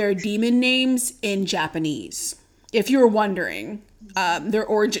like their demon names in Japanese. If you were wondering, their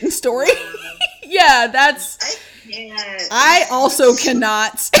origin story. Yeah, that's. I also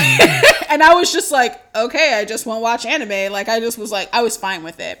cannot. And I was just like, okay, I just won't watch anime. Like, I just was like, I was fine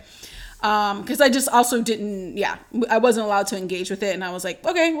with it. Because I just also didn't, I wasn't allowed to engage with it. And I was like,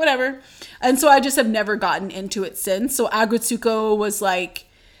 okay, whatever. And so I just have never gotten into it since. So Agretsuko was like,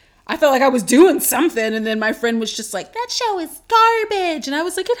 I felt like I was doing something. And then my friend was just like, that show is garbage. And I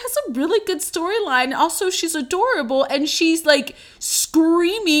was like, it has a really good storyline. Also, she's adorable. And she's like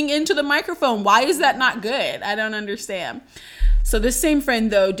screaming into the microphone. Why is that not good? I don't understand. So this same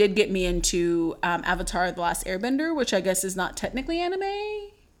friend, though, did get me into Avatar: The Last Airbender, which I guess is not technically anime.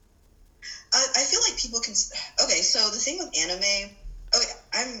 I feel like people can. Okay, so the thing with anime. Okay,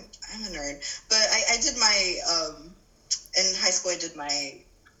 I'm a nerd, but I did my in high school. I did my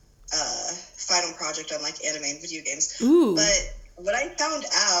final project on like anime and video games. Ooh. But what I found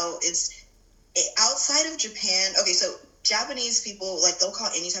out is outside of Japan. Okay, so Japanese people like they'll call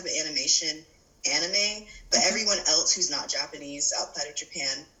any type of animation anime, but everyone else who's not Japanese outside of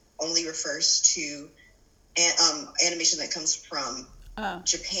Japan only refers to animation that comes from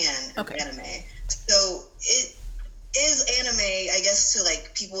Japan Okay. anime. So it is anime, I guess, to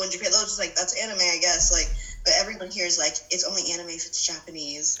like people in Japan. They're just like, that's anime, I guess. Like, but everyone here is like, it's only anime if it's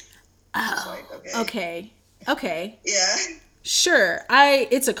Japanese. Oh, Like, okay. Yeah. Sure.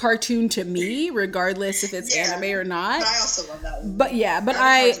 It's a cartoon to me, regardless if it's Yeah. anime or not. But I also love that one. But yeah, but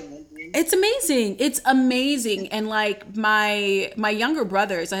Avatar's amazing. it's amazing. It's amazing. And like my younger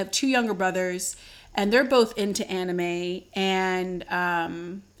brothers, I have two younger brothers, and they're both into anime and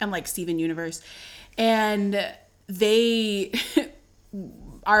like Steven Universe, and they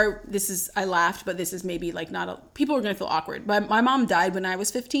are, this is, I laughed, but this is maybe like not a, people are gonna feel awkward. But my mom died when I was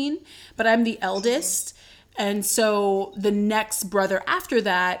 15, but I'm the eldest. And so the next brother after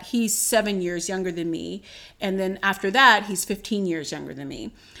that, he's 7 years younger than me. And then after that, he's 15 years younger than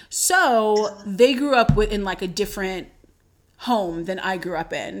me. So they grew up in like a different home than I grew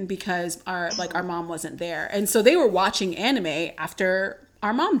up in because our mom wasn't there. And so they were watching anime after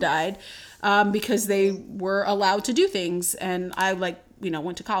our mom died, because they were allowed to do things. And I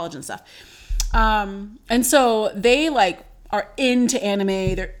went to college and stuff. And so they like are into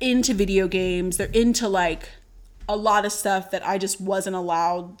anime, they're into video games, they're into like a lot of stuff that I just wasn't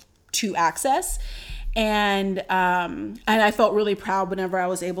allowed to access. And I felt really proud whenever I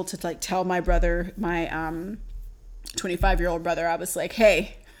was able to like tell my brother, my 25-year-old brother, I was like,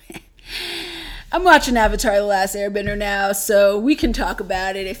 hey, I'm watching Avatar: The Last Airbender now, so we can talk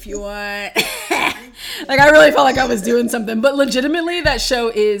about it if you want. Like, I really felt like I was doing something, but legitimately that show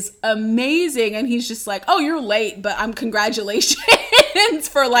is amazing. And he's just like, oh, you're late, but congratulations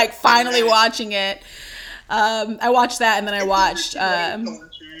for like finally watching it. I watched that, and then I watched, I'm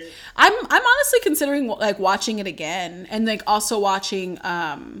honestly considering like watching it again, and like also watching,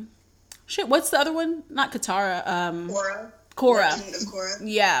 what's the other one? Not Katara. Korra. Legend of Korra.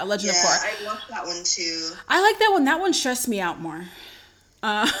 Yeah, Legend of Korra. I watched that one too. I like that one. That one stressed me out more.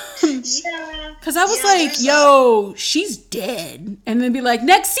 Yeah. Because I was like, yo, she's dead. And then be like,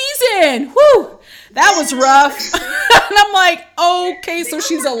 next season. Whoo! That was rough. And I'm like, okay, so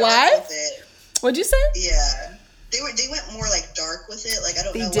she's alive? What'd you say? Yeah. They went more like dark with it. Like, I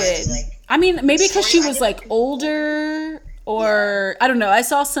don't know did. why they like. I mean, maybe because she was like older, or I don't know. I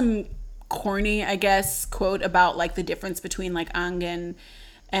saw some corny, I guess, quote about like the difference between like Aang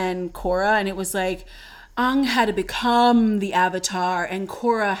and Korra, and it was like Aang had to become the Avatar and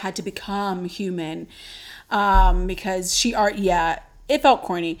Korra had to become human, because it felt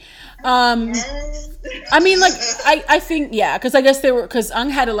corny. I mean, like I think because I guess because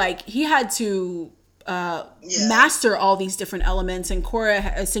Aang had to he had to master all these different elements, and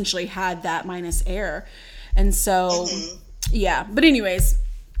Korra essentially had that minus air, and so but anyways,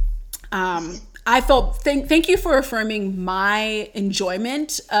 I felt, thank you for affirming my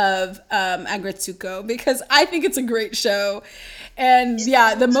enjoyment of Agretsuko, because I think it's a great show. And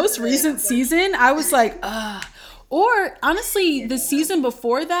the most recent season, I was like, or honestly, the season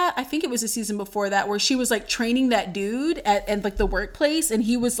before that, I think it was the season before that, where she was like training that dude at like the workplace, and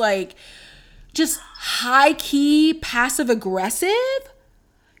he was like just high key passive aggressive.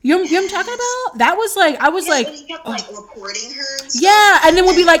 You know what I'm talking about? That was like, I was like, he kept like reporting her. And then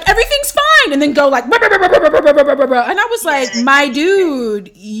we'll be like, everything's fine, and then go like, and I was like, my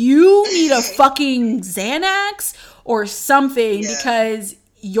dude, you need a fucking Xanax or something, because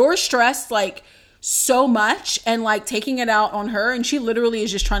you're stressed like so much, and like taking it out on her, and she literally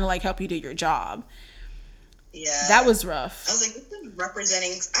is just trying to like help you do your job. Yeah, that was rough. I was like, this is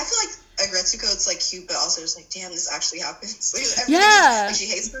representing. I feel like Agretsuko, it's like cute, but also just like, damn, this actually happens. Like, she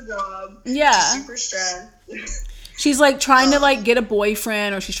hates her job. Yeah, she's super stressed. She's like trying to like get a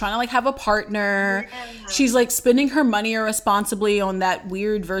boyfriend, or she's trying to like have a partner. Yeah. She's like spending her money irresponsibly on that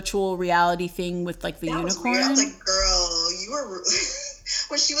weird virtual reality thing with like the unicorn. I was like, girl, you were.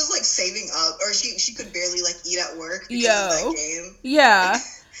 When she was like saving up, or she could barely like eat at work because of that game. Yeah.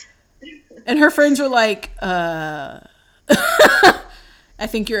 And her friends were like, I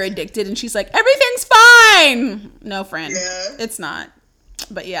think you're addicted. And she's like, everything's fine. No, friend. Yeah. It's not.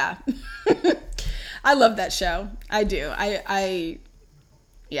 But yeah. I love that show. I do. I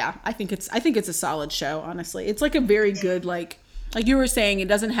think it's a solid show, honestly. It's like a very good, like you were saying, it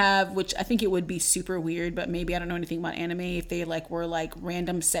doesn't have, which I think it would be super weird, but maybe I don't know anything about anime if they like were like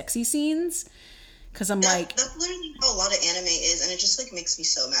random sexy scenes. Because that's literally how a lot of anime is, and it just like makes me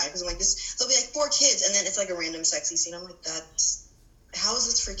so mad, because I'm like, there'll be like 4 kids, and then it's like a random sexy scene. I'm like, how is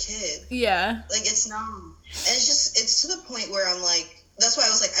this for kids? Yeah. Like, it's not. And it's to the point where I'm like, that's why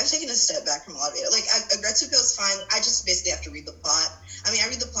I was like, I've taken a step back from a lot of it. Like, Agretsuko's fine. I just basically have to read the plot. I mean, I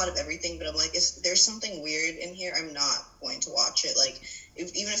read the plot of everything, but I'm like, if there's something weird in here, I'm not going to watch it. Like,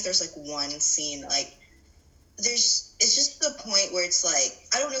 even if there's like one scene, like, it's just the point where it's like,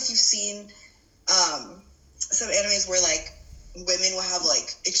 I don't know if you've seen some animes where like women will have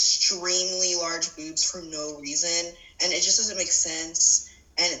like extremely large boobs for no reason, and it just doesn't make sense,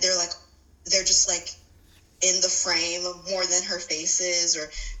 and they're just like in the frame more than her face is, or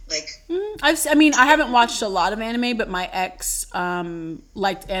like I haven't watched a lot of anime, but my ex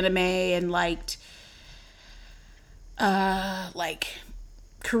liked anime and liked like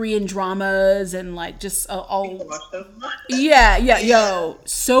Korean dramas and like just all Watch those. yeah, yeah, Yeah. yo,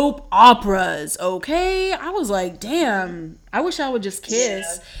 soap operas, okay? I was like, damn, I wish I would just Yeah.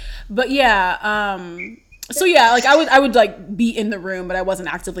 kiss. But yeah, so yeah, like I would like be in the room, but I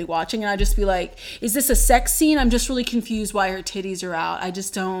wasn't actively watching, and I'd just be like, is this a sex scene? I'm just really confused why her titties are out. I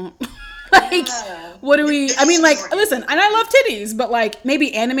just don't like Yeah. what do we There I needs mean to be like more listen, and I love titties, but like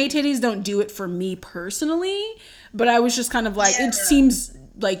maybe anime titties don't do it for me personally, but I was just kind of like it Yeah. seems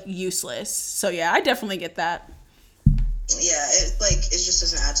like useless. So yeah, I definitely get that. Yeah, it like it just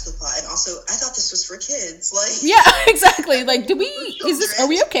doesn't add to the plot. And also, I thought this was for kids. Like, Yeah, exactly. Like, do we? Is this? Are children.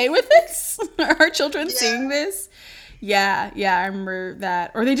 we okay with this? Are our children Yeah. seeing this? Yeah, yeah. I remember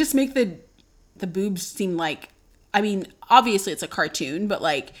that. Or they just make the boobs seem like. I mean, obviously it's a cartoon, but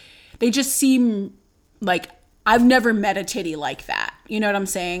like they just seem like I've never met a titty like that. You know what I'm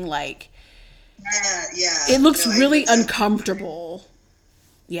saying? Like yeah. it looks No, I really agree with that. uncomfortable.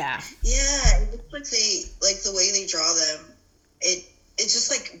 Yeah. Yeah, it looks like they like the way they draw them. It's just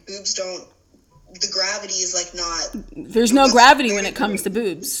like boobs don't. The gravity is like not. There's no gravity when it comes to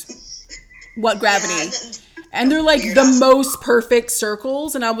boobs. What gravity? Yeah, and then- And they're like Weird the ass- most perfect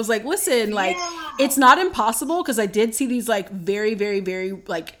circles. And I was like, listen, like, Yeah. it's not impossible because I did see these like very, very, very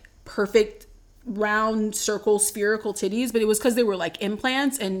like perfect round circle spherical titties, but it was because they were like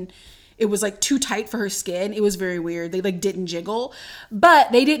implants and it was like too tight for her skin. It was very weird. They like didn't jiggle,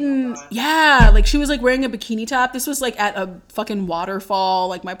 but they didn't. Yeah, like she was like wearing a bikini top. This was like at a fucking waterfall,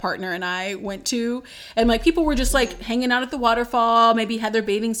 like my partner and I went to, and like people were just like hanging out at the waterfall, maybe had their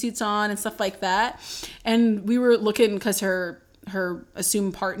bathing suits on and stuff like that. And we were looking because her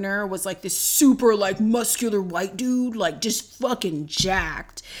assumed partner was like this super like muscular white dude, like just fucking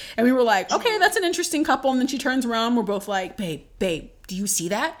jacked. And we were like, okay, that's an interesting couple. And then she turns around, we're both like, babe, do you see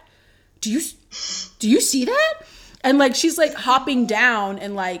that? Do you see that? And like she's like hopping down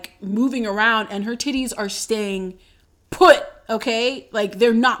and like moving around and her titties are staying put, okay? Like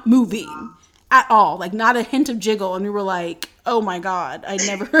they're not moving at all. Like not a hint of jiggle. And we were like, "Oh my god, I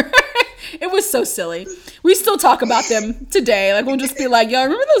never." It was so silly. We still talk about them today. Like we'll just be like, "Yo,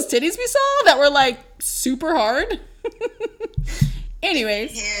 remember those titties we saw that were like super hard?"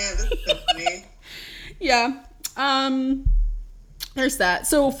 Anyways, Yeah, that's so funny. yeah. There's that.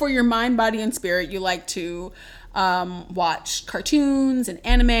 So for your mind, body, and spirit, you like to watch cartoons and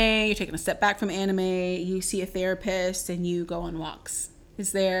anime. You're taking a step back from anime. You see a therapist and you go on walks.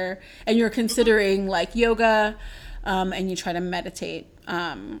 Is there? And you're considering like yoga, and you try to meditate.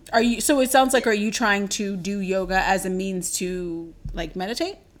 Are you? So it sounds like are you trying to do yoga as a means to like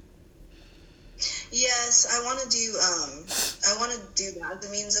meditate? Yes, I want to do that as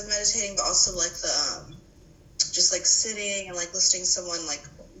a means of meditating, but also like the just like sitting and like listening to someone like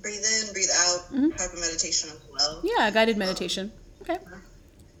breathe in, breathe out type of meditation as well. Yeah, guided meditation. Okay.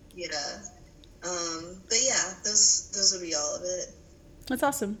 Yeah. But yeah, those would be all of it. That's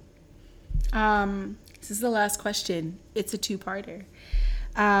awesome. This is the last question. It's a two-parter.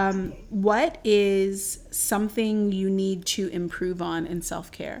 What is something you need to improve on in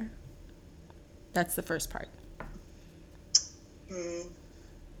self-care? That's the first part.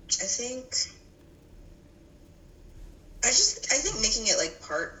 I think making it like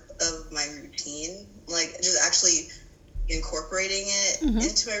part of my routine, like just actually incorporating it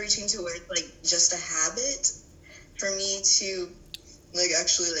into my routine to where it's like just a habit for me to like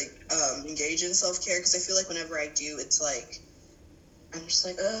actually like engage in self-care, because I feel like whenever I do, it's like I'm just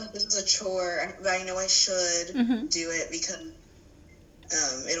like, oh, this is a chore, but I know I should do it because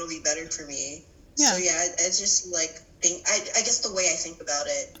it'll be better for me. Yeah. So yeah, I just like think I guess the way I think about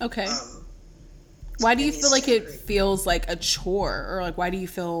it. Okay. Why do you feel like it separate. feels like a chore, or like why do you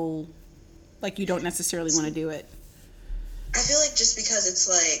feel like you don't necessarily want to do it? I feel like just because it's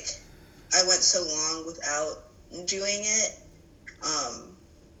like I went so long without doing it,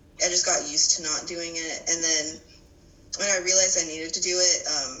 I just got used to not doing it, and then when I realized I needed to do it,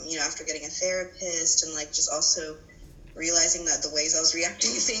 after getting a therapist and like just also realizing that the ways I was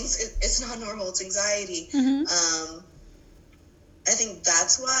reacting to things, it's not normal, it's anxiety. I think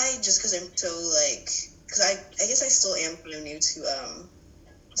that's why, just because I'm so like, because I guess I still am kind of new to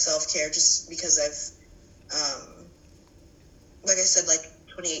self-care, just because I've like I said, like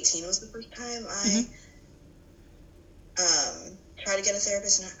 2018 was the first time I tried to get a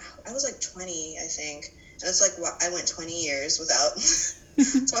therapist, and I was like 20, I think, and it's like I went 20 years without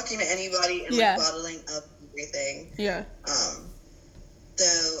talking to anybody and like bottling up everything. Yeah. So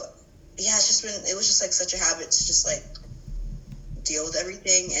yeah, it was just like such a habit to just like deal with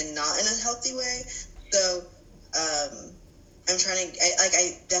everything and not in a healthy way. So I'm trying to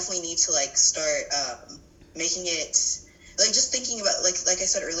I definitely need to like start making it like just thinking about like I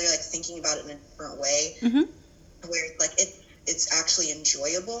said earlier, like thinking about it in a different way, where like it's actually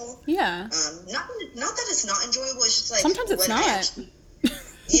enjoyable. Yeah. Not that it's not enjoyable. It's just like sometimes it's not.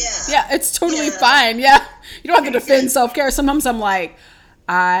 Yeah. Yeah, it's totally fine. Yeah, you don't have to defend self-care. Sometimes I'm like,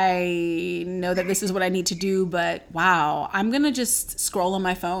 I know that this is what I need to do, but wow, I'm gonna just scroll on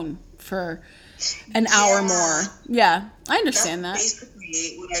my phone for an hour more. Yeah, I understand that. That's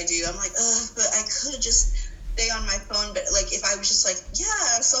basically what I do. I'm like, but I could just stay on my phone. But like, if I was just like,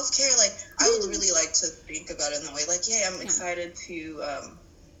 yeah, self-care, like I would really like to think about it in that way. Like, yeah, I'm excited to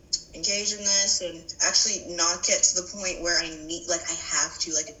engage in this and actually not get to the point where I need, like, I have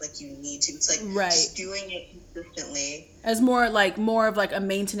to, like you need to. It's like just doing it consistently. As more of like a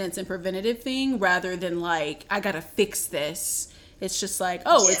maintenance and preventative thing rather than like, I gotta fix this. It's just like,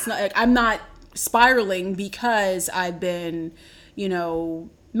 it's not, like, I'm not spiraling because I've been,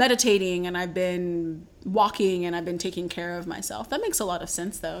 meditating and I've been walking and I've been taking care of myself. That makes a lot of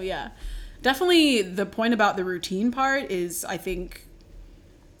sense though. Yeah, definitely the point about the routine part is, I think,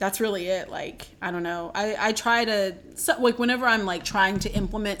 that's really it. Like, I don't know. I try to, like, whenever I'm like trying to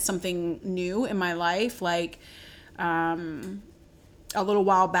implement something new in my life, like, a little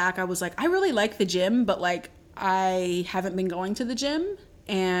while back, I was like, I really like the gym, but like, I haven't been going to the gym,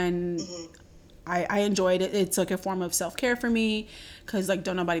 and I enjoyed it. It's like a form of self-care for me, because like,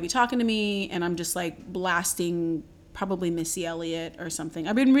 don't nobody be talking to me, and I'm just like blasting probably Missy Elliott or something.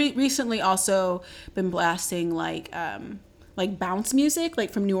 I've been recently also been blasting like bounce music,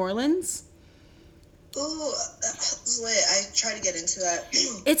 like from New Orleans. Ooh, that's lit. I try to get into that.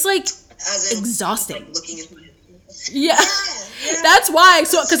 It's like as in, exhausting. Like, looking into it. Yeah. That's why.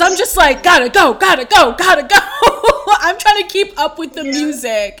 So, because I'm just like, gotta go. I'm trying to keep up with the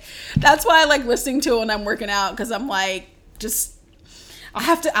music. That's why I like listening to it when I'm working out, because I'm like, just, I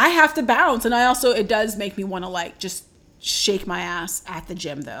have to bounce. And I also, it does make me want to like just shake my ass at the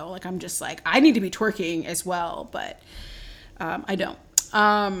gym though. Like, I'm just like, I need to be twerking as well, but I don't.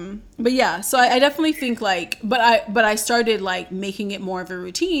 But yeah, so I definitely think like, but I started like making it more of a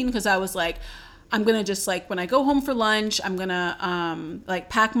routine, because I was like, I'm gonna just like, when I go home for lunch, I'm gonna like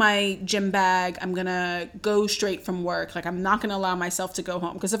pack my gym bag. I'm gonna go straight from work. Like, I'm not gonna allow myself to go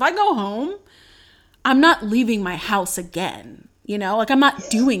home, because if I go home, I'm not leaving my house again. Like, I'm not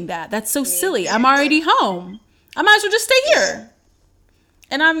doing that. That's so silly. I'm already home. I might as well just stay here.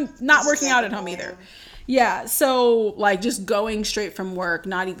 And I'm not working out at home either. Yeah, so like just going straight from work,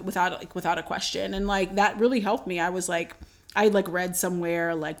 not even without a question, and like that really helped me. I was like, I like read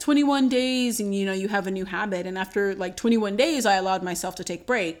somewhere like 21 days, and you have a new habit, and after like 21 days, I allowed myself to take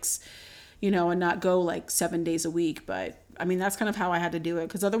breaks, and not go like 7 days a week. But I mean, that's kind of how I had to do it,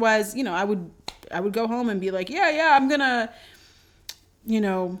 because otherwise, I would go home and be like, yeah, I'm gonna,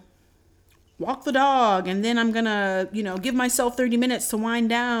 walk the dog, and then I'm gonna, give myself 30 minutes to wind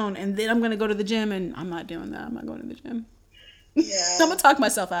down, and then I'm gonna go to the gym, and I'm not doing that. I'm not going to the gym. Yeah. I'm gonna talk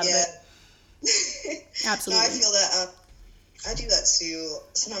myself out of it. Absolutely. No, I feel that. I do that too.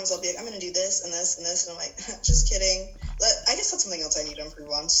 Sometimes I'll be like, I'm gonna do this and this and this, and I'm like, just kidding. I guess that's something else I need to improve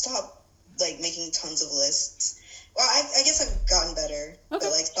on. Stop like making tons of lists. Well, I guess I've gotten better, but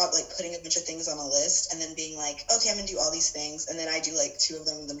like stop like putting a bunch of things on a list and then being like, okay, I'm gonna do all these things, and then I do like 2 of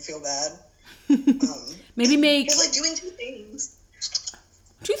them and then feel bad. Maybe make, because like doing 2 things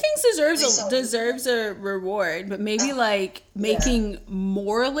deserves a reward, but maybe like making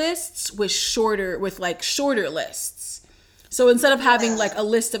more lists with shorter lists. So instead of having like a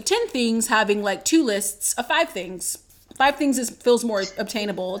list of 10 things, having like 2 lists of 5 things. 5 things feels more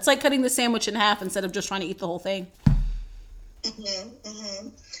obtainable. It's like cutting the sandwich in half instead of just trying to eat the whole thing.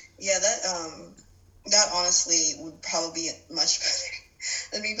 Yeah, that honestly would probably be much better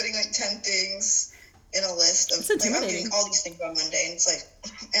than me putting like 10 things in a list of like, I'm doing all these things on Monday, and it's like,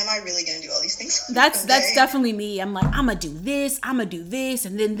 am I really gonna do all these things on Monday? That's definitely me. I'm like, I'm gonna do this, and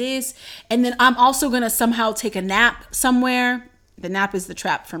then this, and then I'm also gonna somehow take a nap somewhere. The nap is the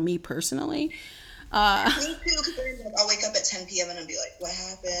trap for me personally. Me too, because I'll wake up at 10 p.m. and I'll be like, what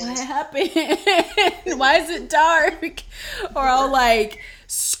happened? Why is it dark? Or I'll like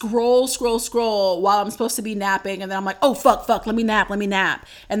scroll while I'm supposed to be napping, and then I'm like, oh fuck, let me nap, and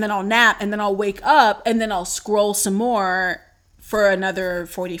then I'll nap, and then I'll wake up, and then I'll scroll some more for another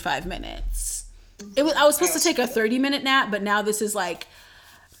 45 minutes. I was supposed to take a 30-minute nap, but now this is like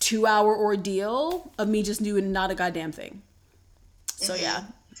 2-hour ordeal of me just doing not a goddamn thing. So yeah,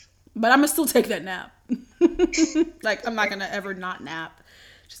 but I'm gonna still take that nap. Like, I'm not gonna ever not nap.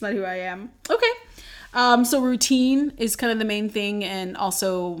 Just not who I am. Okay. So routine is kind of the main thing, and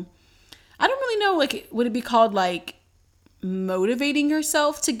also, I don't really know, like, would it be called like motivating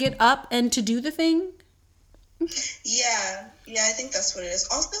yourself to get up and to do the thing? Yeah, I think that's what it is.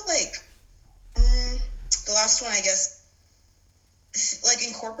 Also, like, the last one, I guess, like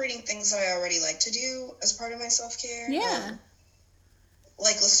incorporating things that I already like to do as part of my self-care. Yeah.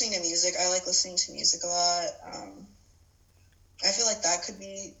 Like listening to music. I like listening to music a lot. I feel like that could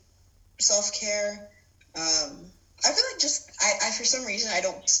be self-care. I feel like just, I for some reason, I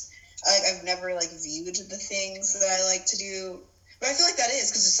don't, like, I've never, like, viewed the things that I like to do. But I feel like that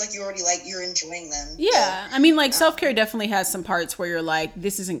is, because it's like you already, like, you're enjoying them. Yeah. I mean, like, self-care definitely has some parts where you're like,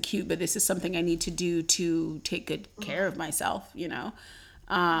 this isn't cute, but this is something I need to do to take good care of myself, you know?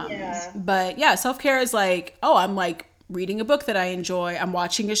 Yeah. But yeah, self-care is like, oh, I'm like reading a book that I enjoy. I'm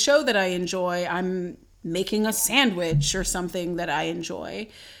watching a show that I enjoy. I'm making a sandwich or something that I enjoy.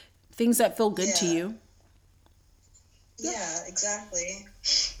 Things that feel good to Yeah. you. Yeah, exactly.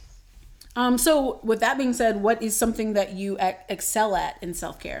 So with that being said, what is something that you excel at in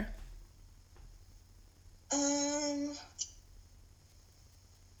self-care? Um,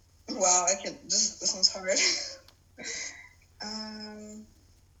 wow, this one's hard. um,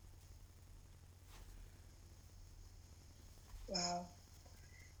 wow.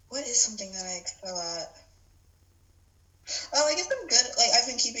 What is something that I excel at? Oh, I guess I'm good. Like, I've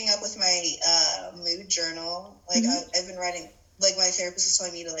been keeping up with my mood journal. Like, I've been writing, like, my therapist is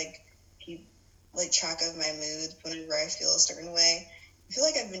telling me to, like, keep, like, track of my mood whenever I feel a certain way. I feel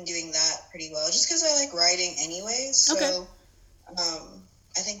like I've been doing that pretty well, just because I like writing anyways. So, Okay.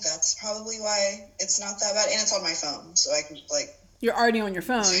 I think that's probably why it's not that bad. And it's on my phone, so I can, like... You're already on your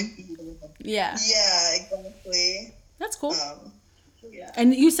phone. Yeah. Yeah, exactly. That's cool. Yeah.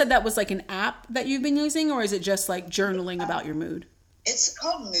 And you said that was like an app that you've been using, or is it just like journaling about your mood? It's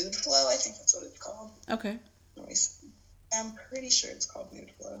called Mood Flow. I think that's what it's called. Okay. Let me see. I'm pretty sure it's called Mood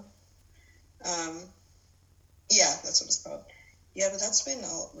Flow. Yeah, that's what it's called. Yeah, but that's been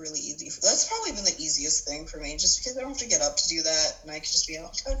really easy. That's probably been the easiest thing for me, just because I don't have to get up to do that, and I can just be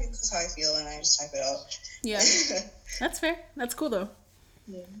like, okay, this is how I feel, and I just type it out. Yeah. That's fair. That's cool though.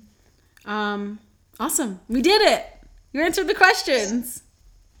 Yeah. Awesome. We did it. You answered the questions.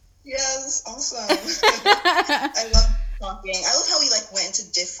 Yes, awesome. I love talking. I love how we like went into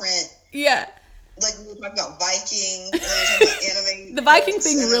different, Yeah. like we were talking about Vikings, and then we were talking about anime. The Viking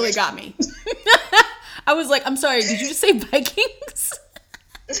thing really got me. I was like, I'm sorry, did you just say Vikings?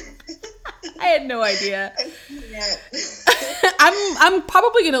 I had no idea. Yeah. I'm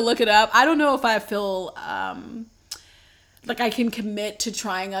probably gonna look it up. I don't know if I feel like I can commit to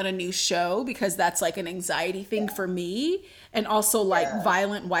trying out a new show, because that's like an anxiety thing for me. And also like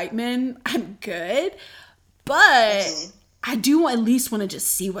violent white men, I'm good. But I do at least want to just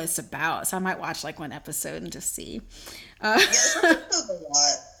see what it's about. So I might watch like one episode and just see. Yeah, the first episode's a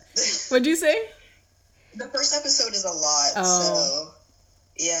lot. What'd you say? The first episode is a lot, Oh. so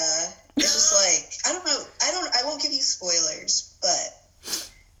yeah. It's just like, I don't know, I won't give you spoilers, but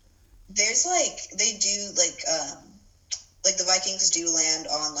there's like, they do like the Vikings do land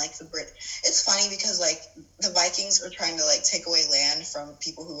on like the Brit. It's funny because like the Vikings are trying to like take away land from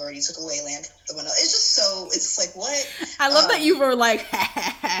people who already took away land from someone else. It's just so, it's like, what? I love that you were like,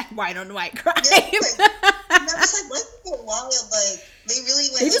 white on white crime. Yeah, I'm just like, let's go wild. Like, they really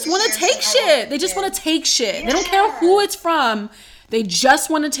went. They just want to take shit. They just want to take shit. They don't care who it's from. They just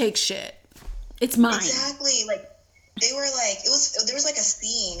want to take shit. It's mine. Exactly. Like, they were like, there was like a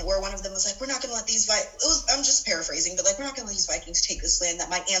scene where one of them was like, we're not going to let these I'm just paraphrasing, but like, we're not going to let these Vikings take this land that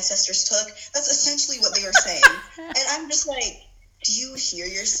my ancestors took. That's essentially what they were saying. And I'm just like, do you hear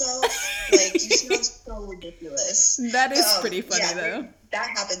yourself? Like, you sound so ridiculous. That is pretty funny though. That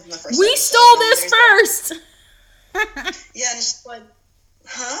happened in the first We episode. stole this first. Yeah, and it's just like,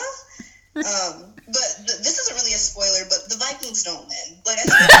 huh? But this isn't really a spoiler, but the Vikings don't win. Like,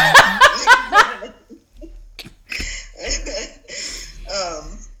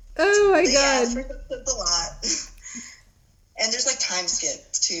 Oh my yeah, god. first episode's a lot. And there's like time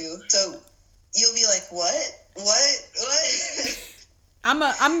skips too. So you'll be like, what? I'm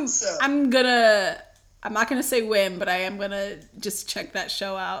not gonna say when, but I am gonna just check that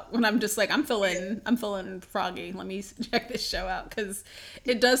show out when I'm just like, I'm feeling froggy. Let me check this show out, because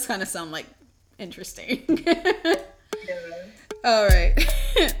it does kind of sound like interesting. All right.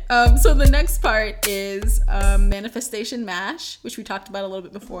 So the next part is manifestation mash, which we talked about a little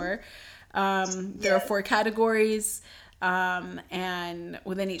bit before. There are 4 categories. And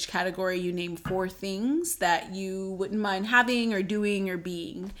within each category, you name 4 things that you wouldn't mind having or doing or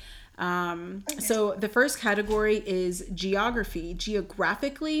being. So the first category is geography.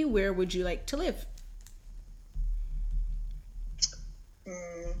 Geographically, where would you like to live?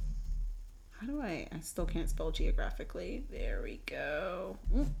 How do I still can't spell geographically. There we go.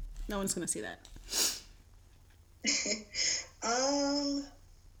 No one's going to see that. um.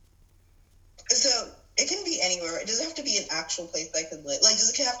 So it can be anywhere. It doesn't have to be an actual place I could live. Like, does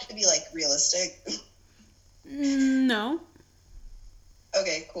it have to be like realistic? No.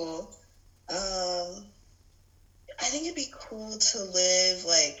 Okay, cool. I think it'd be cool to live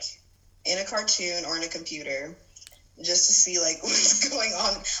like in a cartoon or in a computer, just to see like what's going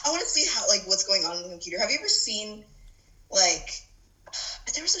on. I want to see how like what's going on in the computer. Have you ever seen like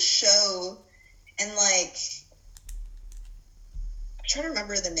there was a show and like I'm trying to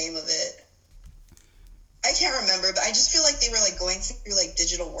remember the name of it. I can't remember, but I just feel like they were like going through like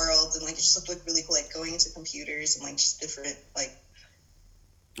digital worlds and like it just looked like really cool, like going into computers and like just different like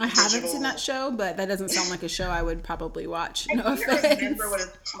I haven't digital. seen that show, but that doesn't sound like a show I would probably watch. No I can't offense. remember what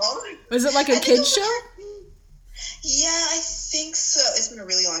it's called. Was it like a I think it kid's was a show? cartoon. Yeah, I think so. It's been a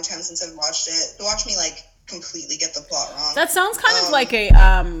really long time since I've watched it. To watch me like completely get the plot wrong. That sounds kind of like a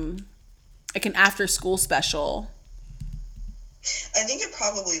like an after school special. I think it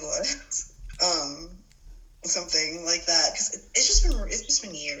probably was something like that because it's just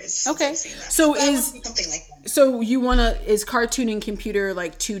been years since Okay. I've seen that. So But I wanna is see something like that. so you wanna is cartoon and computer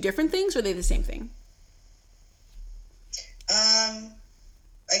like two different things or are they the same thing?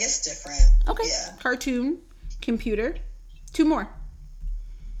 I guess different. Okay. Yeah. Cartoon, computer. Two more.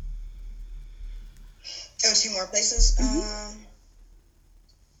 Oh, two more places. Mm-hmm.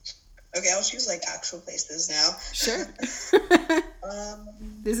 Okay, I'll choose like actual places now. Sure. Um,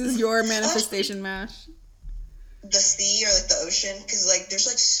 This is your manifestation mash. the sea or like the ocean, because like there's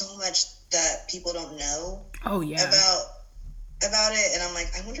like so much that people don't know Oh yeah. about it, and I'm like,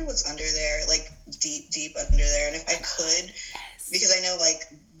 I wonder what's under there, like deep under there, and if I could, because I know like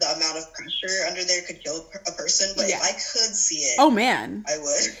the amount of pressure under there could kill a person, but Yeah. if I could see it, Oh man. I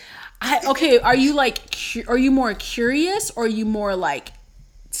would. Okay, are you like are you more curious or are you more like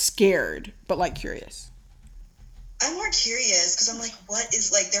scared but like curious? I'm more curious because I'm like, what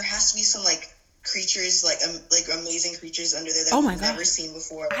is like? There has to be some like creatures, like amazing creatures under there that Oh my I've God. never seen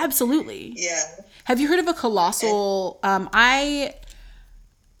before. Absolutely. Yeah. Have you heard of a colossal I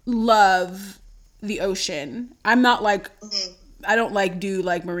love the ocean. I'm not like I don't like do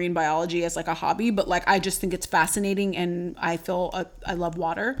like marine biology as like a hobby, but like I just think it's fascinating and I feel I love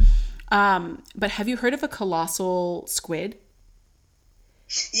water. But have you heard of a colossal squid?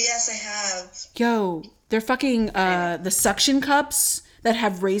 Yes, I have. Yo, they're fucking the suction cups that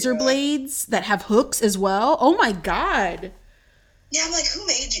have razor blades that have hooks as well. Oh my God. Yeah, I'm like, who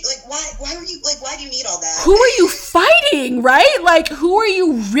made you? Like, why were you like? Why do you need all that? Who are you fighting, right? Like, who are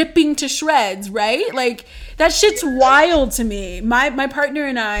you ripping to shreds, right? Like, that shit's wild to me. My partner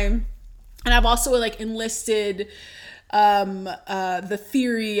and I, and I've also like enlisted the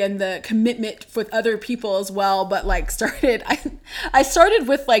theory and the commitment with other people as well, but like I started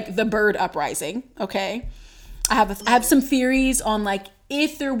with like the bird uprising, okay? I have some theories on like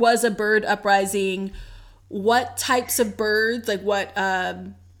if there was a bird uprising, what types of birds, like what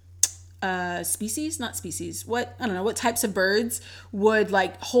species, not species, what I don't know, what types of birds would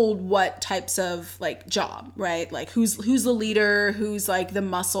like hold what types of like job, right? Like who's the leader, who's like the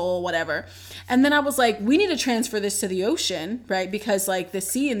muscle, whatever. And then I was like, we need to transfer this to the ocean, right? Because like the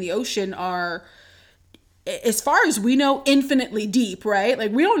sea and the ocean are, as far as we know, infinitely deep, right?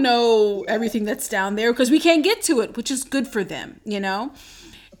 Like we don't know everything that's down there because we can't get to it, which is good for them, you know?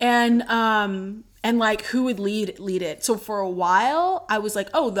 And like who would lead it. So for a while I was like,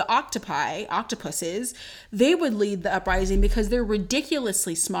 oh, the octopuses, they would lead the uprising because they're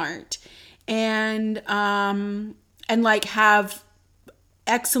ridiculously smart and like have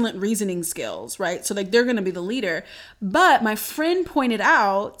excellent reasoning skills, right? So like they're going to be the leader. But my friend pointed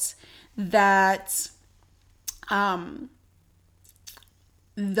out that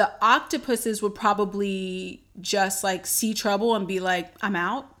the octopuses would probably just like see trouble and be like, I'm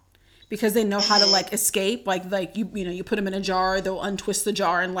out, because they know how to like escape. Like you know, you put them in a jar, they'll untwist the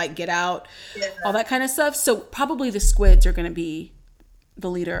jar and like get out, all that kind of stuff. So probably the squids are going to be the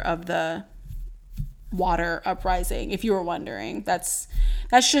leader of the water uprising, if you were wondering. That's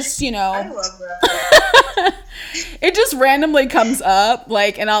just, you know, I love that. it just randomly comes up,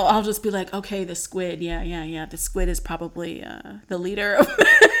 like, and I'll just be like, okay, the squid, yeah, the squid is probably the leader of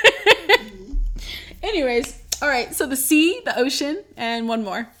anyways. All right, so the sea, the ocean, and one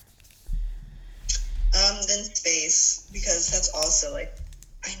more. Then space, because that's also like,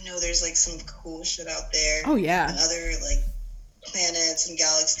 I know there's like some cool shit out there. Oh yeah. And other like planets and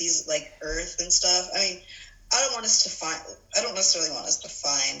galaxies like Earth and stuff. I mean, I don't necessarily want us to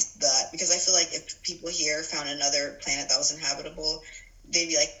find that, because I feel like if people here found another planet that was inhabitable, they'd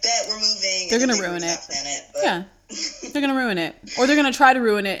be like, bet we're moving. They're gonna and then ruin lose it. that planet. But Yeah. They're gonna ruin it, or they're gonna try to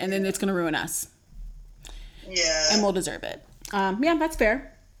ruin it, and then it's gonna ruin us. Yeah. And we'll deserve it. Yeah, that's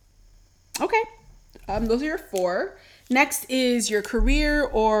fair. Okay. Those are your 4. Next is your career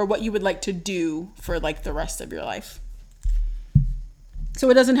or what you would like to do for like the rest of your life. So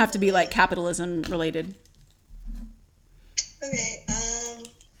it doesn't have to be like capitalism related. Okay.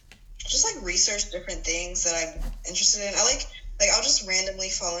 Just like research different things that I'm interested in. I like I'll just randomly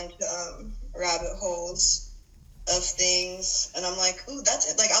fall into rabbit holes of things, and I'm like, ooh,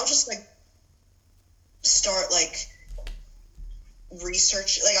 that's it. Like I'll just like start like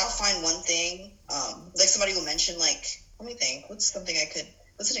research. Like I'll find one thing. Like somebody will mention like, let me think. What's an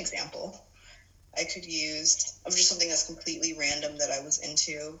example I could use of just something that's completely random that I was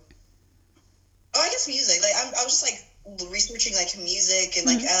into? Oh, I guess music. Like I was just like researching like music, and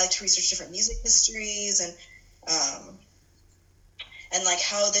like I like to research different music histories and like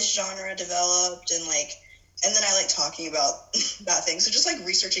how this genre developed, and then I like talking about that thing. So just like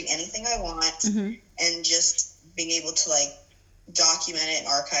researching anything I want and just being able to like document it and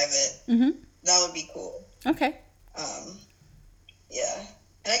archive it. That would be cool. Okay. Yeah.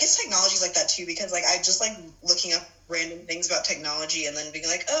 And I guess technology is like that too, because like I just like looking up random things about technology and then being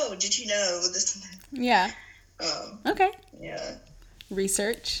like, oh, did you know this and that? Yeah. Okay. Yeah.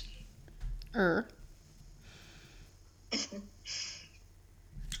 Research. Oh,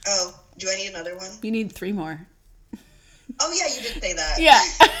 do I need another one? You need 3 more. Oh yeah, you did say that. Yeah.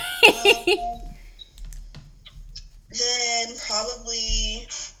 Then probably,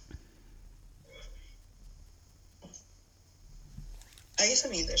 I guess a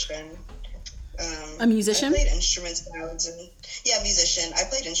musician. A musician? I played instruments when I was musician. I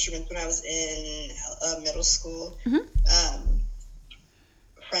played instruments when I was in middle school.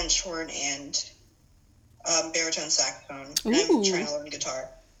 French horn and baritone saxophone. And I'm trying to learn guitar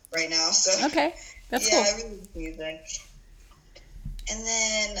right now. So okay, that's cool. Yeah, I really like music. And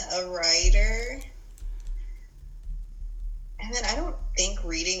then a writer. And then I don't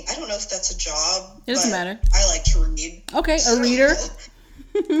know if that's a job. It doesn't matter. I like to read. Okay, a reader.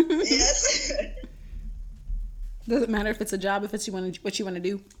 Yes. Doesn't matter if it's a job, if it's what you want to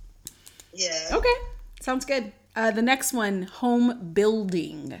do. Yeah. Okay, sounds good. The next one, home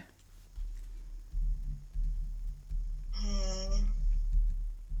building.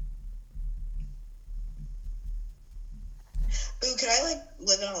 Ooh, could I like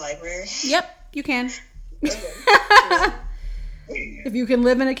live in a library? Yep, you can. Okay. If you can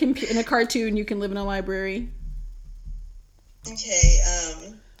live in a cartoon, you can live in a library. Okay.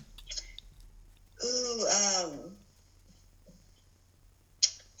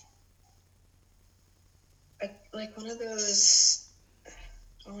 Like one of those.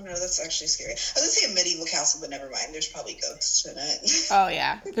 Oh no, that's actually scary. I was gonna say a medieval castle, but never mind. There's probably ghosts in it. Oh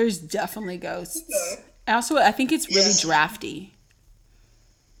yeah, there's definitely ghosts. Also, I think it's really drafty.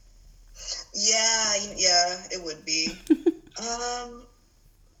 Yeah, it would be.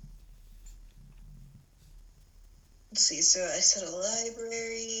 Let's see. So I said a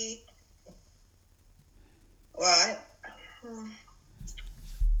library. Well,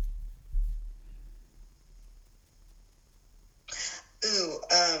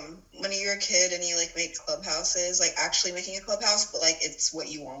 when you're a kid and you like make clubhouses, like actually making a clubhouse, but like it's what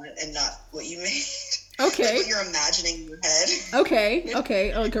you want and not what you made. Okay. Like what you're imagining in your head. Okay,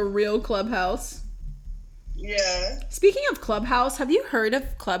 like a real clubhouse. Yeah. Speaking of Clubhouse, have you heard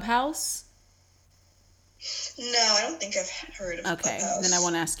of Clubhouse? No, I don't think I've heard of Clubhouse. Okay, then I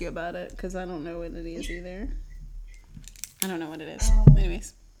won't ask you about it because I don't know what it is either. I don't know what it is.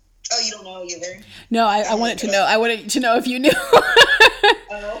 Anyways. Oh, you don't know either? No, I wanted to know. I wanted to know if you knew.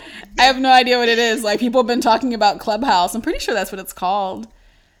 I have no idea what it is. Like, people have been talking about Clubhouse. I'm pretty sure that's what it's called.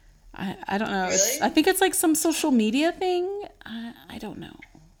 I don't know. Really? I think it's like some social media thing. I don't know.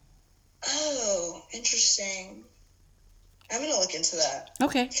 Oh, interesting. I'm going to look into that.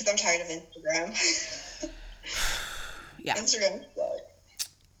 Okay. Because I'm tired of Instagram. Yeah. Instagram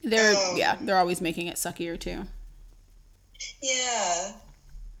sucks. They're always making it suckier too. Yeah.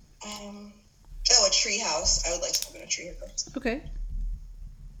 A tree house. I would like to live in a tree house. Okay.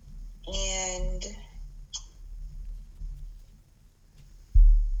 And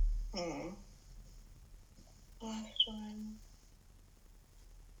last one.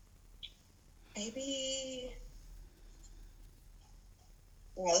 Maybe.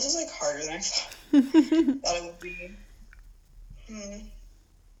 Wow, this is like harder than I thought it would be.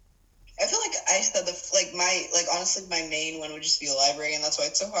 I feel like I said honestly my main one would just be a library, and that's why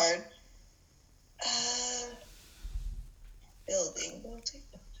it's so hard. Building.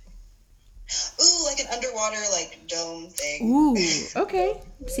 Ooh, like an underwater dome thing. Ooh, okay.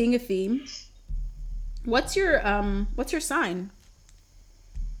 Seeing a theme. What's your sign?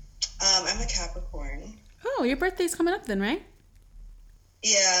 I'm a Capricorn. Oh, your birthday's coming up then, right?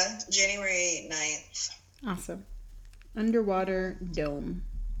 Yeah, January 9th. Awesome. Underwater dome.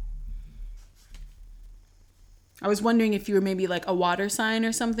 I was wondering if you were maybe like a water sign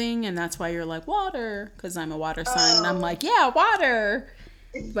or something, and that's why you're like water, because I'm a water sign, and I'm like, yeah, water.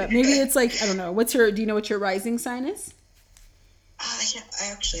 But maybe it's like, I don't know. Do you know what your rising sign is? I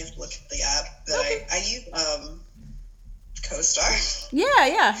actually have to look at the app, but I use CoStar.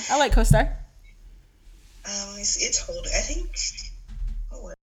 Yeah. I like CoStar. Let me see. It's holding. I think.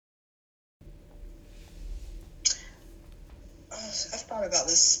 Oh, I've thought about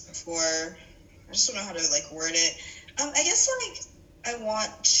this before. I just don't know how to like word it. I guess like I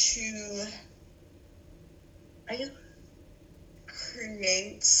want to. I guess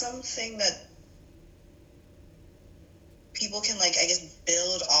create something that people can like I guess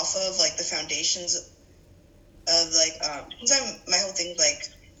build off of, like the foundations of like sometimes my whole thing like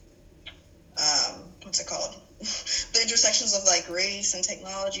what's it called the intersections of like race and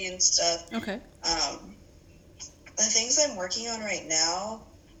technology and stuff. Okay. The things I'm working on right now,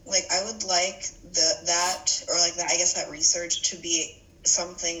 like I would like that I guess that research to be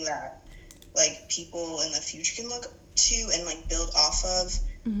something that like people in the future can look to and like build off of.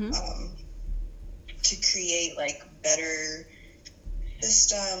 To create like better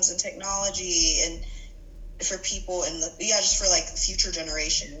systems and technology and for people in the just for like future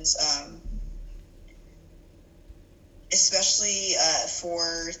generations, especially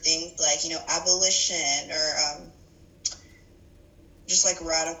for things like abolition or just like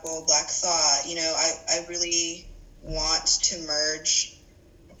radical black thought. I really want to merge,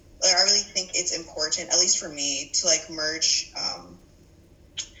 like I really think it's important, at least for me, to like merge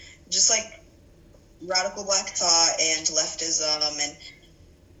just like radical black thought and leftism and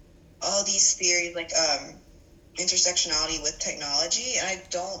all these theories like intersectionality with technology, and I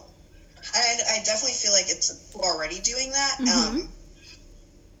definitely feel like it's already doing that. And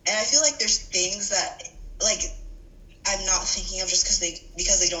I feel like there's things that like I'm not thinking of just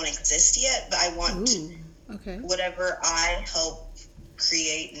because they don't exist yet, but I want whatever I help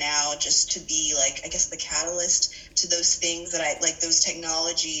create now just to be like I guess the catalyst to those things that I like, those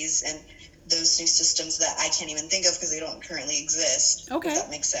technologies and those new systems that I can't even think of because they don't currently exist. Okay. If that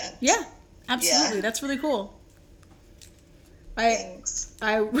makes sense. Yeah, absolutely. Yeah. That's really cool. I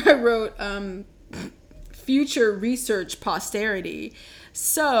wrote future research posterity.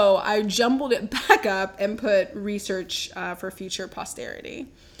 So I jumbled it back up and put research for future posterity.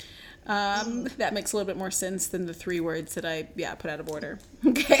 That makes a little bit more sense than the 3 words that I put out of order.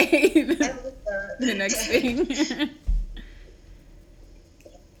 Okay. The next thing.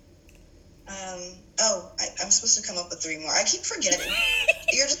 I'm supposed to come up with 3 more. I keep forgetting.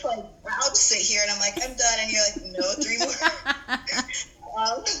 You're just like, I'll just sit here and I'm like, I'm done. And you're like, no, 3 more.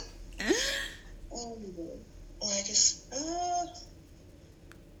 I guess,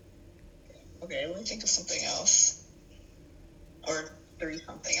 okay, let me think of something else. Or 3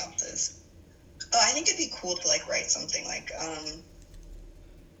 something else's. I think it'd be cool to like write something like,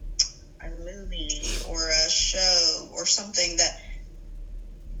 a movie or a show or something that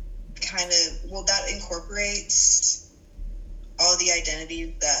kind of that incorporates all the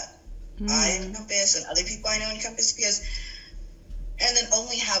identities that I encompass and other people I know encompass, and then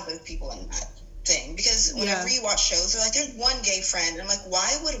only have those people in that thing, because whenever you watch shows they're like, there's one gay friend, and I'm like,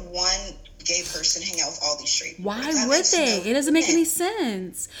 why would one gay person hang out with all these straight people? Why would they? It doesn't make any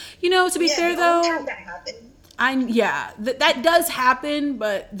sense. To be fair though, that does happen,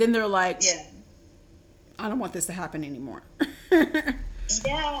 but then they're like, I don't want this to happen anymore.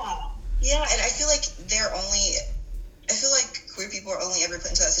 Yeah, and I feel like queer people are only ever put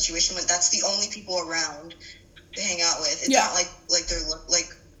into that situation when that's the only people around to hang out with. It's not like they're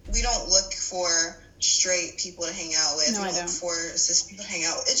like, we don't look for straight people to hang out with. No, we don't look for cis people to hang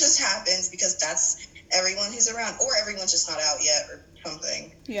out with. It just happens because that's everyone who's around, or everyone's just not out yet or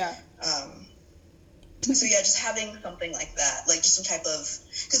something. Yeah. So just having something like that, like just some type of,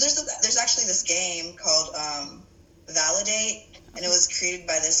 because there's actually this game called Validate. And it was created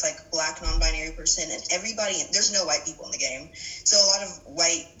by this like black non-binary person, and there's no white people in the game, so a lot of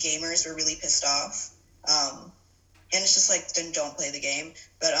white gamers were really pissed off, and it's just like, then don't play the game.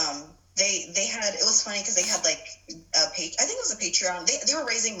 But they had, it was funny because they had like I think it was a Patreon. They were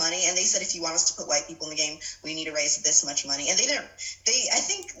raising money, and they said, if you want us to put white people in the game, we need to raise this much money. And I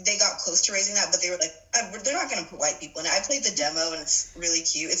think they got close to raising that, but they were like, they're not going to put white people in it. I played the demo, and it's really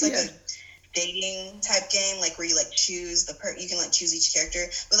cute. It's like a dating type game, like where you like choose you can like choose each character,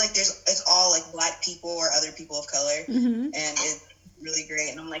 but like it's all like black people or other people of color, and it's really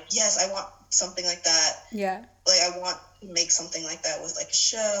great. And I'm like, yes, I want something like that. Yeah, like I want to make something like that with like a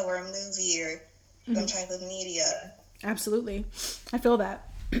show or a movie or some type of media. Absolutely. I feel that.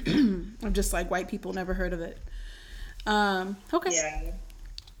 I'm just like, white people never heard of it. Okay. Yeah.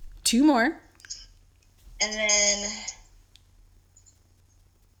 Two more. And then,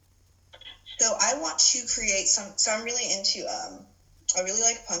 so I want to create so I'm really into, I really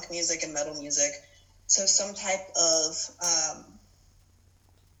like punk music and metal music. So some type of,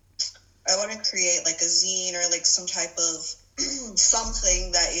 I want to create like a zine or like some type of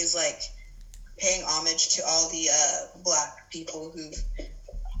something that is like paying homage to all the Black people who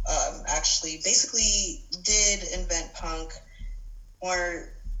actually basically did invent punk or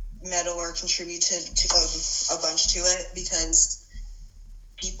metal or contributed to a bunch to it, because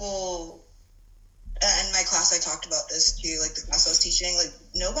people, in my class I talked about this too, like the class I was teaching, like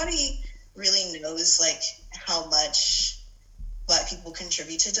nobody really knows like how much Black people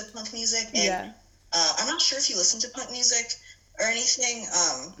contributed to punk music. And Yeah. I'm not sure if you listen to punk music or anything.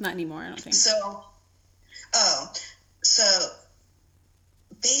 Not anymore, I don't think. So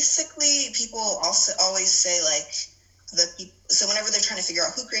basically people also always say like so whenever they're trying to figure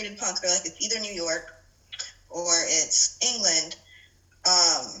out who created punk, they're like, it's either New York or it's England.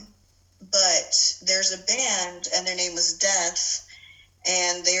 But there's a band and their name was Death,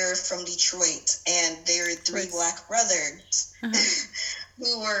 and they're from Detroit, and they're three Black brothers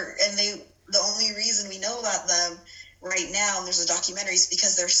who were, and the only reason we know about them right now, and there's a documentary, is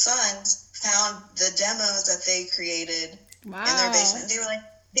because their sons found the demos that they created in their basement. And they were like,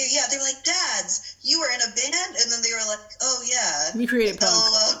 they were like, Dads, you were in a band? And then they were like, oh yeah. We created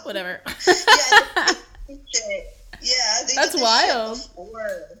punk. Whatever. Yeah, that's wild.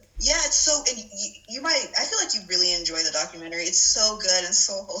 Yeah, it's so, and you might, I feel like you really enjoy the documentary. It's so good and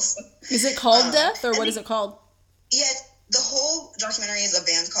so wholesome. Is it called Death, or what is it called? Yeah, the whole documentary is a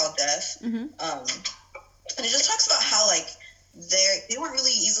band called Death. And it just talks about how, like, they weren't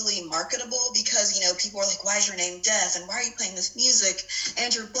really easily marketable because, you know, people were like, why is your name Death? And why are you playing this music?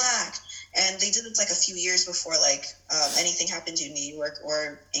 And you're Black. And they did this, like, a few years before, like, anything happened in New York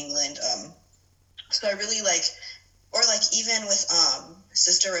or England. So I really, like, or, like, even with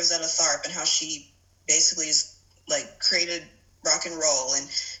Sister Rosetta Tharpe and how she basically is, like, created rock and roll. And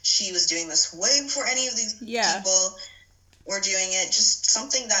she was doing this way before any of these people were doing it. Just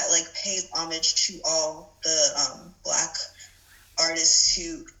something that, like, pays homage to all the Black artists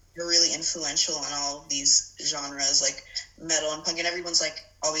who were really influential in all of these genres, like metal and punk. And everyone's, like,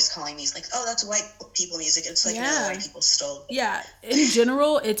 always calling these, like, oh, that's white people music. It's like, no, white people stole it. Yeah, in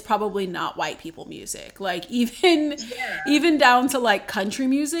general, it's probably not white people music. Like, even down to, like, country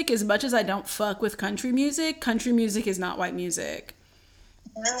music, as much as I don't fuck with country music is not white music.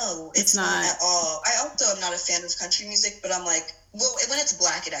 No, it's not at all. I also am not a fan of country music, but I'm like, well, when it's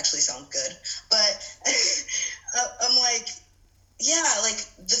Black, it actually sounds good. But I'm like, yeah, like,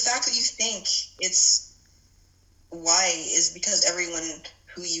 the fact that you think it's white is because everyone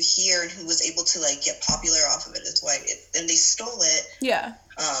who you hear and who was able to, like, get popular off of it is white. And they stole it. Yeah.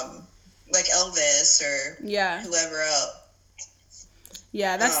 Like Elvis or whoever else.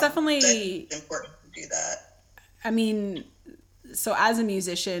 Yeah, that's definitely that's important to do that. I mean, so as a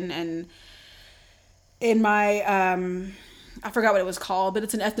musician, and in my I forgot what it was called, but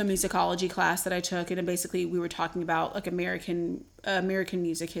it's an ethnomusicology class that I took, and basically we were talking about, like, American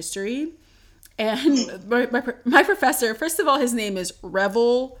music history. And my professor, first of all, his name is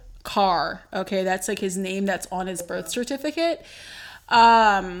Revel Carr. Okay, that's, like, his name that's on his birth certificate.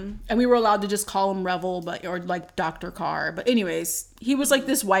 And we were allowed to just call him Revel, or like Dr. Carr. But anyways, he was, like,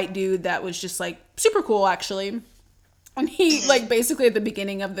 this white dude that was just, like, super cool, actually. And he, like, basically at the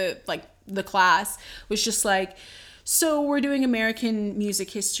beginning of the class was just like, so we're doing American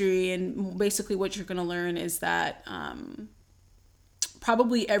music history, and basically what you're going to learn is that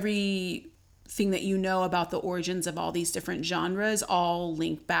probably everything that you know about the origins of all these different genres all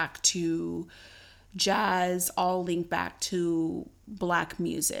link back to jazz, all link back to Black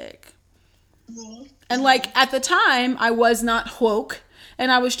music. And, like, at the time, I was not woke,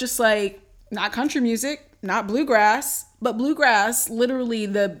 and I was just like, not country music, not bluegrass, but bluegrass, literally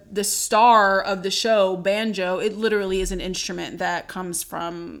the star of the show, banjo, it literally is an instrument that comes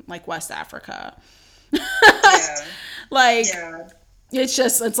from, like, West Africa. Like,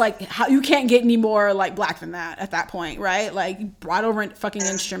 it's like, how you can't get any more, like, Black than that at that point, right? Like, brought over a fucking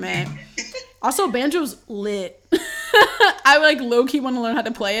instrument. Also, banjo's lit. I, like, low-key want to learn how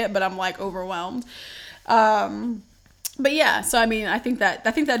to play it, but I'm, like, overwhelmed. But yeah, so I mean, I think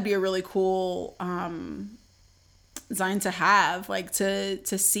that'd be a really cool zine to have, like, to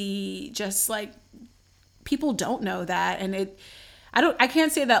see, just, like, people don't know that, and I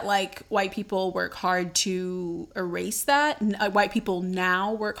can't say that like white people work hard to erase that. White people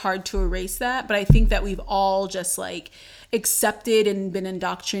now work hard to erase that, but I think that we've all just like accepted and been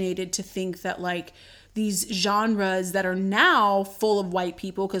indoctrinated to think that like these genres that are now full of white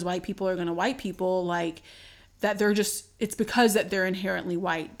people, because white people are going to white people, like that they're just, it's because that they're inherently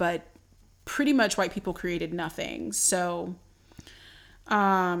white, but pretty much white people created nothing. So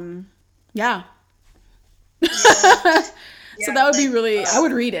yeah. So that would be really, I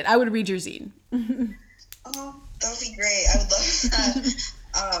would read it. I would read your zine. Oh, that would be great. I would love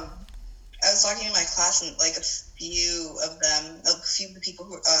that. I was talking in my class, and like a few of the people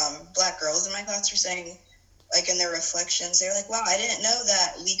who, Black girls in my class were saying, like in their reflections, they were like, wow, I didn't know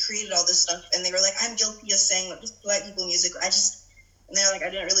that we created all this stuff. And they were like, I'm guilty of saying that this white people music. And they're like,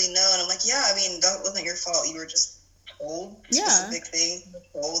 I didn't really know. And I'm like, yeah, I mean, that wasn't your fault. You were just told specific things.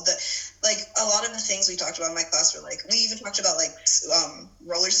 Told that, like, a lot of the things we talked about in my class were like, we even talked about like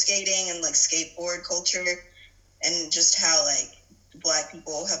roller skating and like skateboard culture, and just how like Black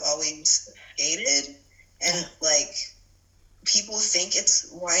people have always skated, and like people think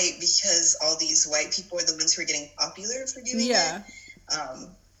it's white because all these white people are the ones who are getting popular for doing it.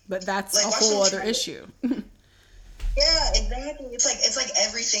 But that's like, a whole other issue. Yeah, exactly. It's like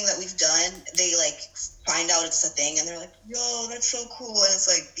everything that we've done, they like find out it's a thing, and they're like, "Yo, that's so cool!" And it's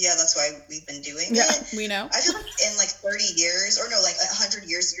like, yeah, that's why we've been doing it. Yeah, we know. I feel like in like 30 years, or no, like 100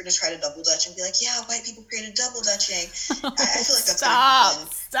 years, you're gonna try to double dutch and be like, "Yeah, white people created double dutching." I feel like that's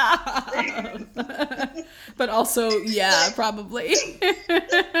stop. But also, yeah, probably. I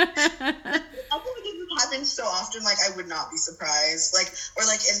feel like it happens so often, like I would not be surprised. Like, or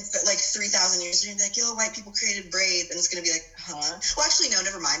like in like 3,000 years, you're gonna be like, "Yo, white people created braids," and it's gonna be like, "Huh?" Well, actually, no,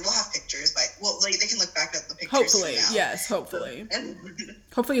 never mind. We'll have pictures, but like they can look back at the pictures. Hopefully, yes, hopefully.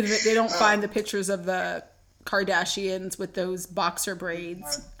 Hopefully they don't find the pictures of the Kardashians with those boxer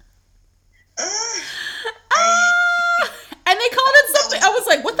braids. And they called it something. I was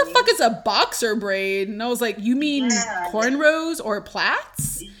like, "What the fuck is a boxer braid?" And I was like, "You mean cornrows or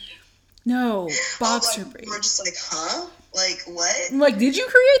plaits?" No, boxer braids. We're just like, huh? Like, what? I'm like, did you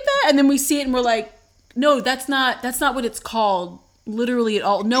create that? And then we see it and we're like, no, that's not what it's called. Literally at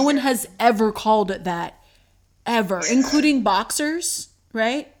all. No one has ever called it that. Ever. Yeah. Including boxers,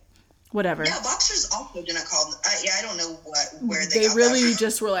 right? Whatever. Yeah, boxers also didn't call I don't know where they got really that from.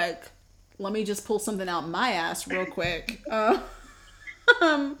 Just were like, let me just pull something out my ass real quick.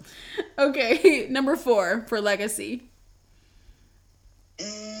 Okay, number 4 for legacy.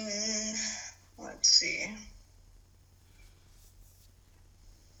 Let's see.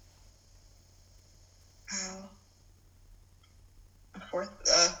 Fourth.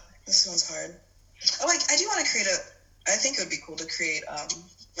 This one's hard. Oh, I do want to create I think it would be cool to create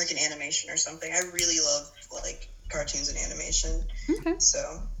like an animation or something. I really love like cartoons and animation. Okay.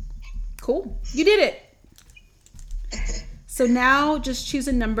 So. Cool. You did it. So now just choose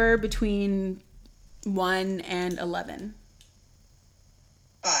a number between 1 and 11.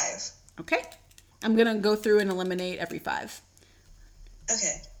 5. Okay. I'm going to go through and eliminate every 5.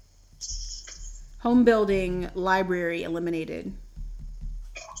 Okay. Home building, library, eliminated.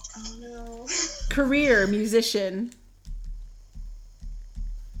 Oh, no. Career, musician.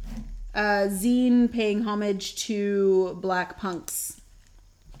 Zine, paying homage to Black punks.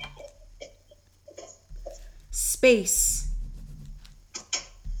 Space.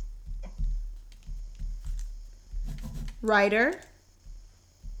 Writer.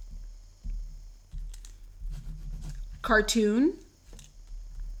 Cartoon.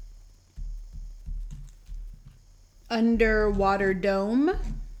 Underwater dome.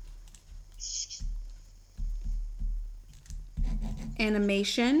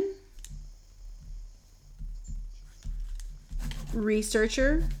 Animation.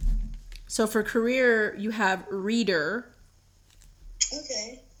 Researcher. So for career, you have reader.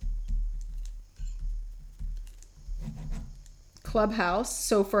 Okay. Clubhouse.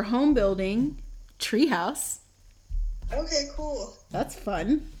 So for home building, treehouse. Okay, cool. That's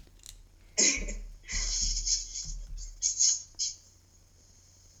fun.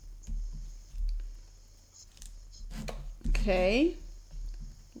 Okay.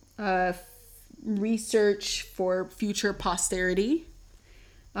 Research for future posterity.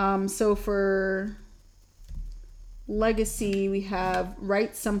 So for legacy, we have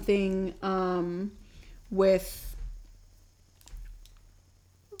write something with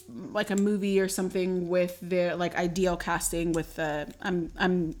like a movie or something with their like ideal casting with the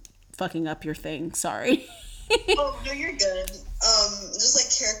I'm fucking up your thing. Sorry. Oh no, you're good. Just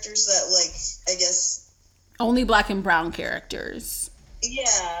like characters that like I guess only Black and brown characters.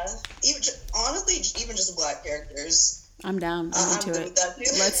 Yeah, honestly, even just Black characters. I'm down. I'm into good it. with that too.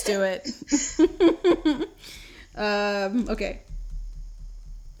 Let's do it. Okay.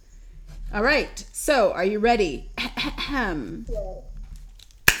 All right. So, are you ready?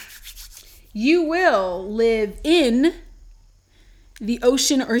 You will live in the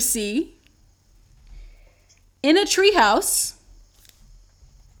ocean or sea, in a treehouse.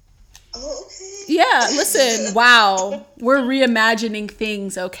 Oh, okay. Yeah, listen. Wow. We're reimagining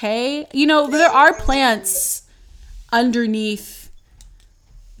things, okay? You know, there are plants underneath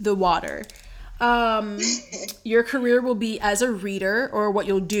the water. Your career will be as a reader, or what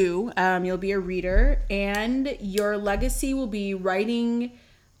you'll do. You'll be a reader, and your legacy will be writing.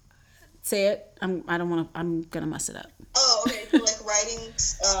 Say it. I don't want to. I'm gonna mess it up. Oh, okay. So like writing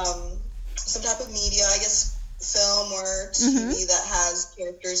some type of media, I guess, film or TV that has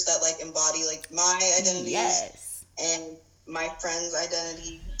characters that like embody like my identities Yes. and my friends'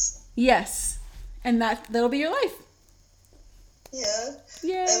 identities. Yes, and that'll be your life. Yeah.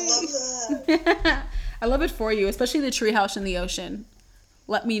 Yay. I love that. I love it for you, especially the treehouse in the ocean.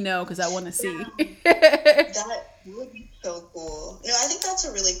 Let me know because I want to see. That would be so cool. No, I think that's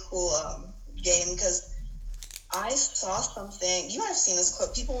a really cool game because I saw something. You might have seen this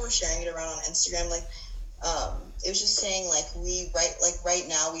quote. People were sharing it around on Instagram. Like, it was just saying like right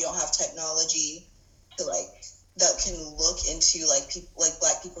now we don't have technology to like that can look into like people like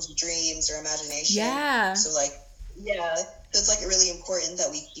Black people's dreams or imagination. Yeah. So like so it's like really important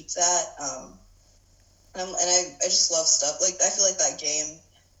that we keep that. And I just love stuff like I feel like that game,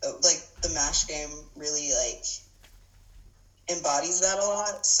 like the MASH game, really like embodies that a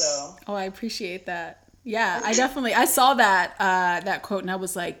lot. So I appreciate that. Yeah, I saw that quote and I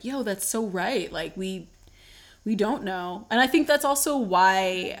was like, yo, that's so right. Like we don't know. And I think that's also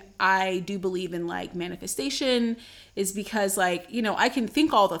why I do believe in like manifestation, is because like, you know, I can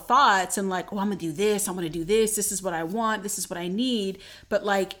think all the thoughts and like, oh, I'm gonna do this, I'm gonna do this, this is what I want, this is what I need. But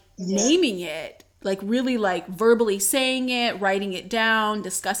like naming it, like really like verbally saying it, writing it down,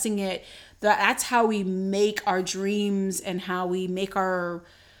 discussing it, that's how we make our dreams and how we make our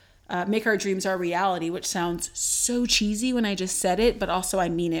dreams our reality, which sounds so cheesy when I just said it, but also I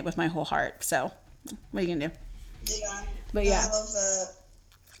mean it with my whole heart. So what are you gonna do? yeah, But yeah, I love that.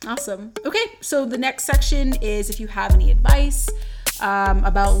 awesome. Okay, so the next section is if you have any advice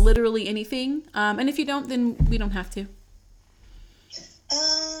about literally anything, and if you don't, then we don't have to.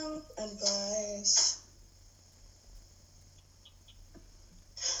 Advice.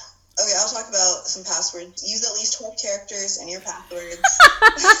 Okay, I'll talk about some passwords. Use at least 12 characters in your passwords.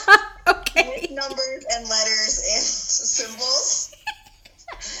 Okay. With numbers and letters and symbols.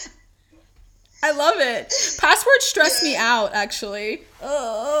 I love it. Passwords stress me out, actually.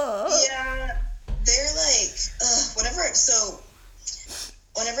 Yeah, they're like, whenever I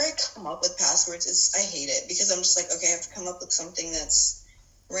come up with passwords, I hate it because I'm just like, okay, I have to come up with something that's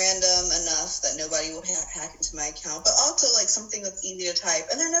random enough that nobody will hack into my account, but also like something that's easy to type,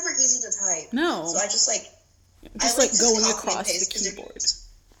 and they're never easy to type. No. So I just like going copy across and paste the keyboard.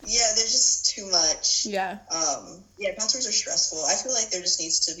 They're just too much. Yeah. Passwords are stressful. I feel like there just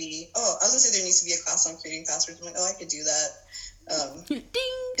needs to be. Oh, I was gonna say there needs to be a class on creating passwords. I'm like, oh, I could do that.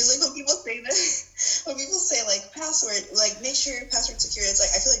 Ding. Because like when people say that, when people say like password, like make sure your password's secure, it's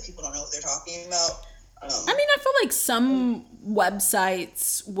like I feel like people don't know what they're talking about. I mean, I feel like some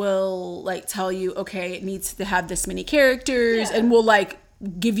websites will like tell you, okay, it needs to have this many characters, and will like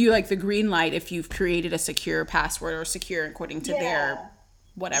give you like the green light if you've created a secure password or secure according to their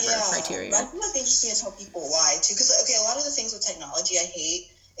whatever criteria. I feel like they just need to tell people why too, because okay, a lot of the things with technology I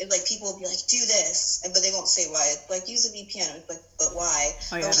hate is like people will be like, do this, but they won't say why. It's like use a VPN. It's like, but why?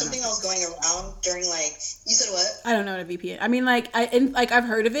 There was something else going around during like you said what? I don't know what a VPN. I mean, like I've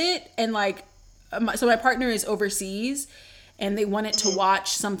heard of it, and like so my partner is overseas, and they wanted to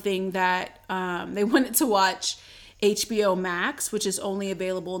watch something that they wanted to watch HBO Max, which is only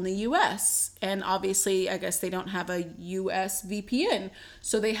available in the US. And obviously, I guess they don't have a US VPN.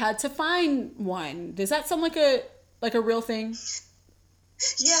 So they had to find one. Does that sound like a real thing?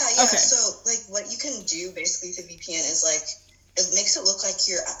 Yeah. Okay. So like what you can do basically with a VPN is like it makes it look like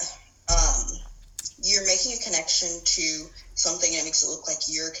you're making a connection to something, and it makes it look like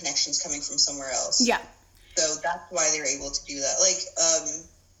your connection's coming from somewhere else. Yeah. So that's why they're able to do that. Like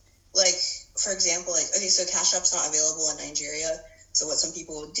for example, like okay, so Cash App's not available in Nigeria. So what some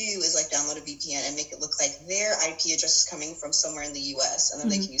people will do is like download a VPN and make it look like their IP address is coming from somewhere in the US, and then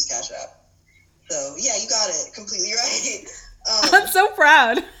they can use Cash App. So yeah, you got it completely right. I'm so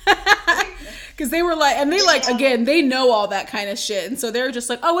proud. Because they were like, and they like, again, they know all that kind of shit. And so they're just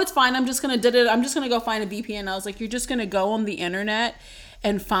like, oh, it's fine. I'm just going to go find a VPN. I was like, you're just going to go on the internet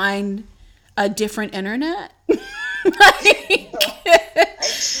and find a different internet? Like, I can't.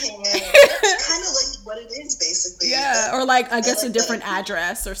 That's kind of like what it is, basically. yeah, or like I guess like a different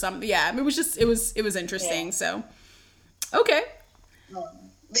address or something. Yeah, I mean, it was interesting. Yeah. So okay,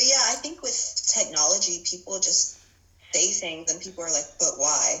 But yeah, I think with technology, people just say things and people are like, but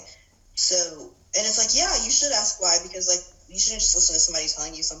why? So, and it's like, yeah, you should ask why, because like you shouldn't just listen to somebody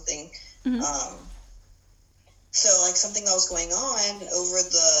telling you something. So like something that was going on over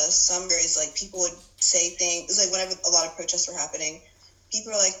the summer is like people would say things, like whenever a lot of protests were happening,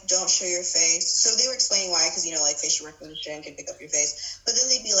 people are like, don't show your face. So they were explaining why, because, like facial recognition can pick up your face. But then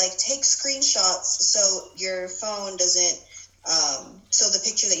they'd be like, take screenshots so your phone doesn't, so the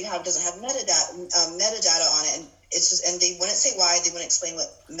picture that you have doesn't have metadata on it. And it's just, and they wouldn't say why, they wouldn't explain what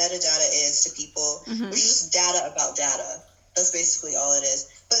metadata is to people, which is just data about data. That's basically all it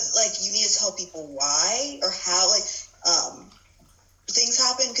is. But like, you need to tell people why or how, like, things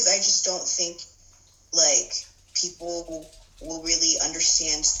happen, because I just don't think like people will really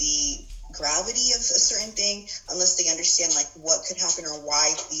understand the gravity of a certain thing unless they understand like what could happen or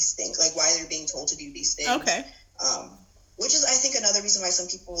why these things, like why they're being told to do these things. okay, Which is, I think, another reason why some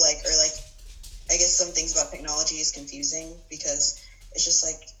people like, or like, I guess some things about technology is confusing, because it's just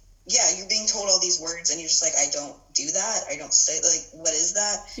like, yeah, you're being told all these words and you're just like, I don't do that. I don't say, like, what is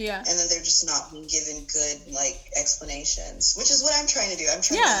that? yeah, And then they're just not being given good like explanations, which is what I'm trying to do. I'm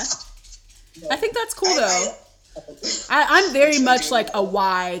trying yeah. to, I think that's cool though. I'm very much like a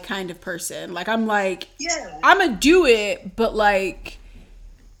why kind of person. Like I'm like, yeah, I'm gonna do it, but like,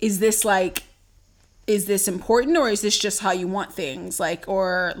 is this important, or is this just how you want things? Like,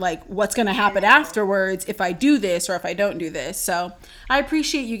 or like what's gonna happen afterwards if I do this or if I don't do this? So I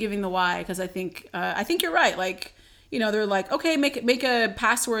appreciate you giving the why, because I think you're right. Like, they're like, okay, make a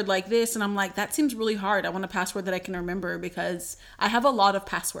password like this, and I'm like, that seems really hard. I want a password that I can remember, because I have a lot of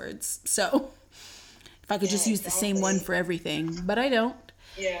passwords. So if I could just use the same one for everything, but I don't.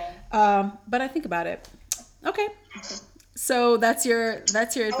 yeah. But I think about it. Okay. So that's your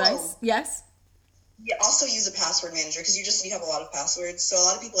advice. Yes. Yeah, also use a password manager, because you have a lot of passwords. So a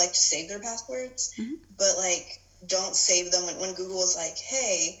lot of people like to save their passwords, but like don't save them when Google is like,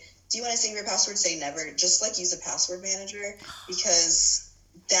 hey, do you want to save your password? Say never. Just like use a password manager, because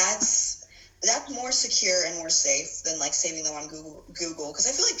that's more secure and more safe than like saving them on Google. Because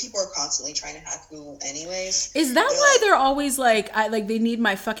I feel like people are constantly trying to hack Google anyways. Is that why they're always like, they need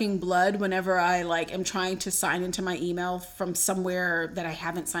my fucking blood whenever I like am trying to sign into my email from somewhere that I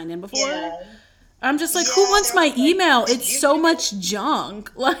haven't signed in before? Yeah. I'm just like, who wants my email? It's so much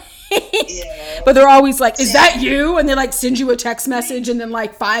junk. Like, Yeah. but they're always like, is that you? And they like send you a text message and then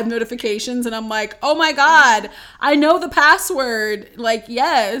like 5 notifications. And I'm like, oh my God, I know the password. Like,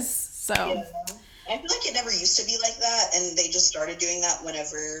 yes. So Yeah. I feel like it never used to be like that, and they just started doing that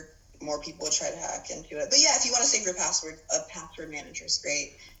whenever more people try to hack into it. But yeah, if you want to save your password, a password manager is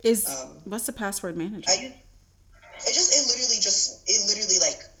great. What's the password manager? It literally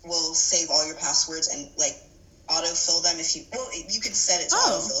like will save all your passwords and like autofill them if you could set it to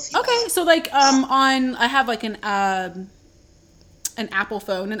autofill if you okay. want. So like I have like an Apple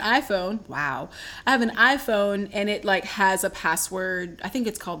phone, an iPhone. Wow. I have an iPhone, and it like has a password. I think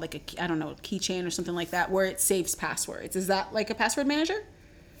it's called like a keychain or something like that, where it saves passwords. Is that like a password manager?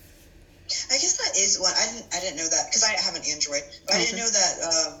 I guess that is one. I didn't know that, because I have an Android, but I didn't know that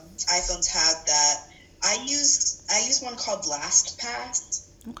iPhones have that. I use one called LastPass.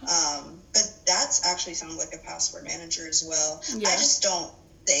 Okay. But that's actually sounds like a password manager as well. Yeah. I just don't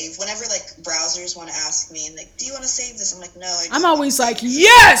save. Whenever like browsers want to ask me and like, do you want to save this? I'm like, no. I'm always like,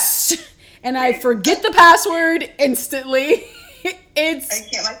 yes, and I forget the password instantly. I can't.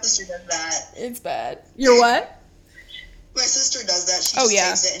 My sister does that. It's bad. You're what? My sister does that. She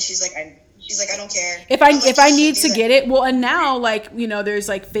saves it, and she's like, I don't care. If I need to get it, well, and now like there's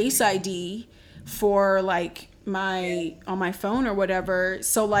like Face ID for like on my phone or whatever.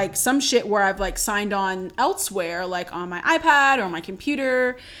 So like some shit where I've like signed on elsewhere, like on my iPad or my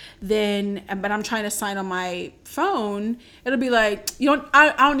computer, but I'm trying to sign on my phone, it'll be like,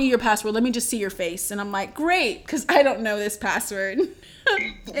 I don't need your password. Let me just see your face. And I'm like, great, because I don't know this password.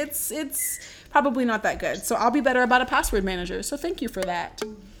 It's probably not that good. So I'll be better about a password manager. So thank you for that.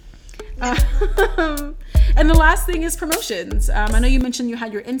 And the last thing is promotions. I know you mentioned you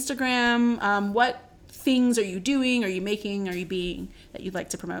had your Instagram. What things are you doing? Are you making? Are you being that you'd like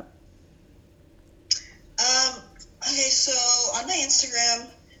to promote? Okay, so on my Instagram,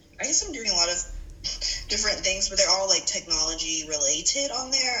 I guess I'm doing a lot of different things, but they're all like technology related on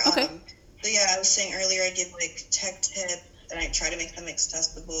there. Okay. But yeah, I was saying earlier, I give like tech tips, and I try to make them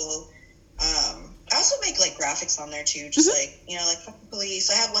accessible. I also make like graphics on there too, just like like fuck the police.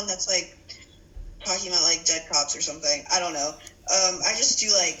 I have one that's like talking about like dead cops or something. I don't know. I just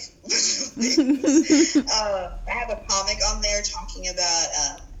do like things. I have a comic on there talking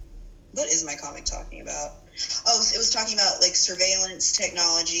about what is my comic talking about? Oh, it was talking about like surveillance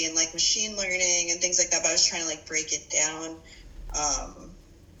technology and like machine learning and things like that. But I was trying to like break it down.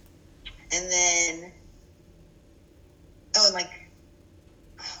 And then, and like,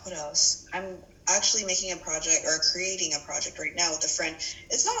 what else? I'm actually making a project or creating a project right now with a friend.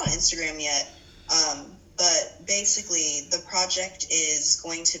 It's not on Instagram yet. But basically the project is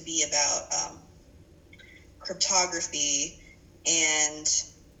going to be about cryptography and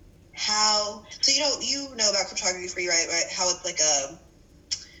how, so you know about cryptography, right? How it's like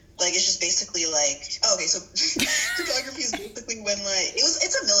it's just basically like, oh, okay, so cryptography is basically when like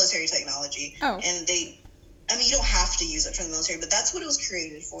it's a military technology. Oh. And you don't have to use it for the military, but that's what it was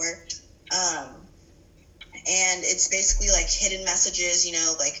created for. And it's basically like hidden messages,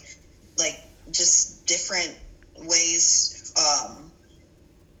 like just different ways, I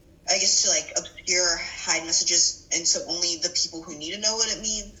guess, to like obscure, hide messages, and so only the people who need to know what it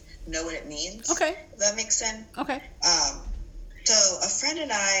means. Okay. If that makes sense. Okay. So a friend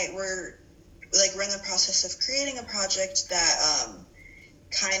and I we're in the process of creating a project that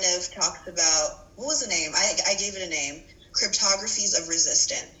kind of talks about, what was the name? I gave it a name, Cryptographies of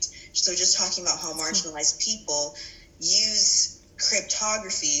Resistance. So just talking about how marginalized people use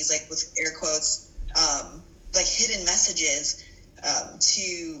cryptographies, like with air quotes, like hidden messages,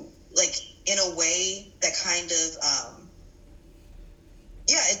 to like in a way that kind of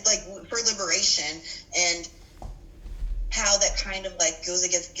it's like for liberation, and how that kind of like goes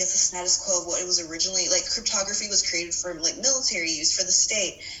against the status quo of what it was originally. Like cryptography was created for like military use, for the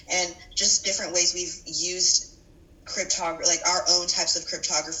state, and just different ways we've used cryptography, like our own types of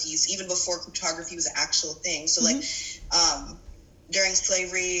cryptographies, even before cryptography was an actual thing. So like during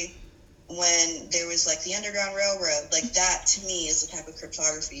slavery, when there was like the Underground Railroad, like that to me is a type of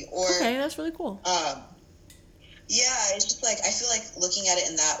cryptography. Or okay, that's really cool. Yeah, it's just like I feel like looking at it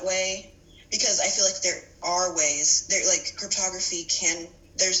in that way, because I feel like there are ways there, like cryptography can,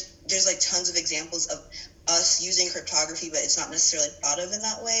 there's like tons of examples of us using cryptography, but it's not necessarily thought of in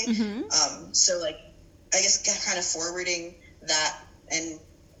that way. So like I guess kind of forwarding that and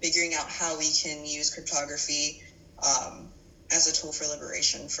figuring out how we can use cryptography as a tool for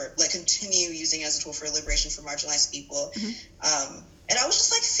liberation, for like continue using as a tool for liberation for marginalized people. And I was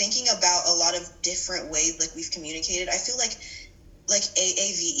just like thinking about a lot of different ways like we've communicated. I feel like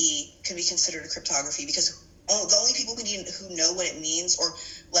AAVE can be considered a cryptography, because the only people who know what it means, or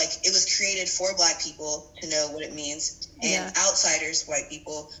like it was created for Black people to know what it means, and outsiders, white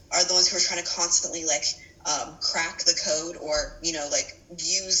people, are the ones who are trying to constantly like crack the code, or like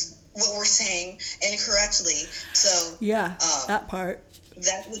use what we're saying incorrectly. So that part,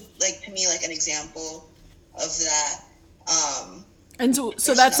 that would like to me like an example of that. And so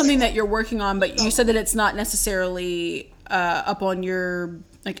that's something that you're working on, but you said that it's not necessarily up on your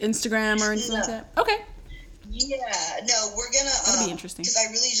like Instagram or anything like that. Okay. Yeah, no, we're gonna. That'll be interesting. Because I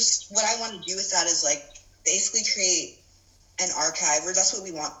really just, what I want to do with that is like basically create an archive, or that's what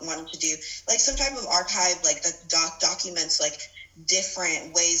we wanted to do, like some type of archive, like that documents like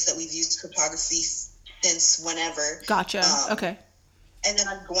different ways that we've used cryptography since whenever. Gotcha. Okay. And then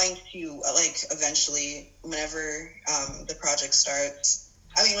I'm going to like eventually, whenever the project starts,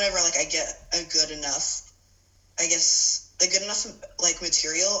 whenever like I get a good enough like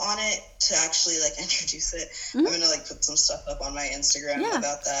material on it to actually like introduce it, I'm gonna like put some stuff up on my Instagram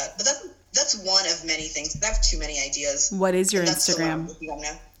about that. But that's one of many things. I have too many ideas. What is your Instagram?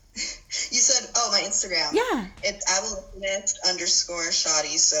 You said, my Instagram. Yeah. It's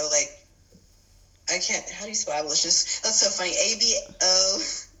abolitionist_Shadi. So like, I can't, how do you spell abolitionist? That's so funny.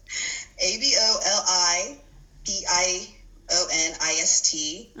 ABOLIPIONIST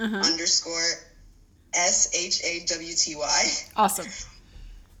SHAWTY. Awesome.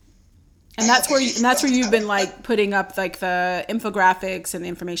 And that's where you've been like putting up like the infographics and the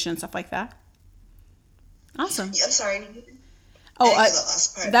information and stuff like that. Awesome. I'm sorry.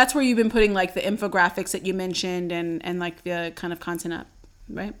 That's where you've been putting like the infographics that you mentioned and like the kind of content up,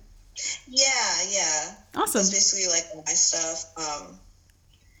 right? Yeah. Awesome. That's basically like my stuff. And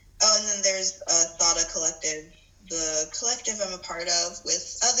then there's Thada Collective, the collective I'm a part of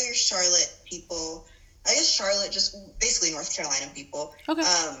with other Charlotte people. I guess Charlotte, just basically North Carolina people. Okay.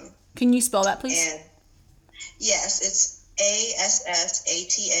 Can you spell that, please? And yes, it's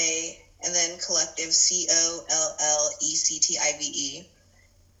ASSATA, and then collective COLLECTIVE.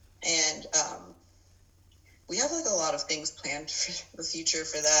 And we have like a lot of things planned for the future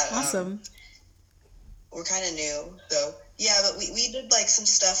for that. Awesome. We're kind of new, so yeah. But we did like some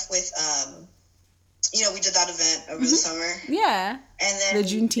stuff with we did that event over the summer. Yeah. And then the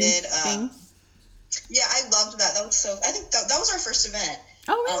Juneteenth thing. Yeah, I loved that. That was so. I think that was our first event.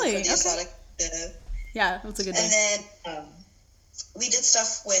 Oh, really? For the Exotic Bit. Yeah, that's a good day. And then we did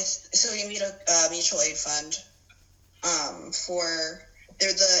stuff with. So we made a mutual aid fund. For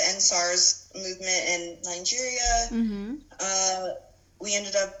the End SARS movement in Nigeria. We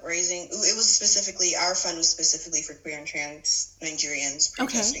ended up raising. It was specifically, our fund was specifically for queer and trans Nigerians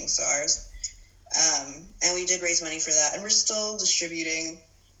protesting SARS. And we did raise money for that, and we're still distributing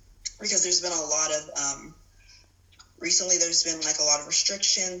because there's been a lot of recently there's been like a lot of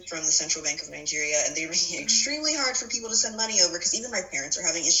restrictions from the Central Bank of Nigeria, and they're making it extremely hard for people to send money over, because even my parents are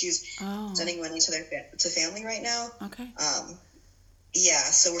having issues sending money to to family right now. Okay. Yeah,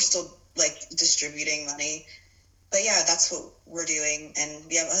 so we're still like distributing money, but yeah, that's what we're doing, and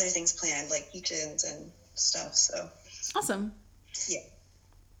we have other things planned like teach-ins and stuff. So awesome. Yeah.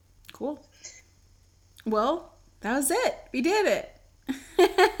 Cool. Well, that was it. We did it.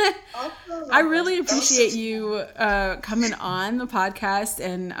 Awesome. I really appreciate you coming on the podcast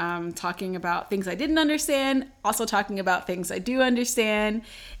and talking about things I didn't understand, also talking about things I do understand,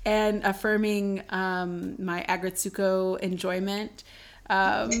 and affirming my Agretsuko enjoyment.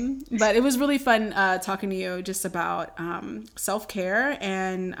 But it was really fun talking to you just about self-care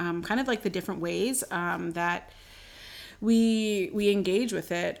and kind of like the different ways that we engage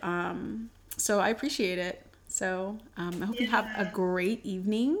with it. So I appreciate it. So I hope you have a great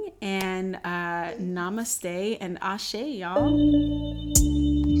evening, and namaste and ashe, y'all.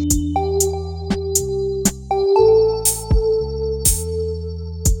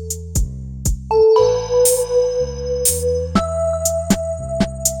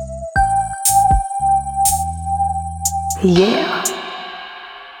 Yeah.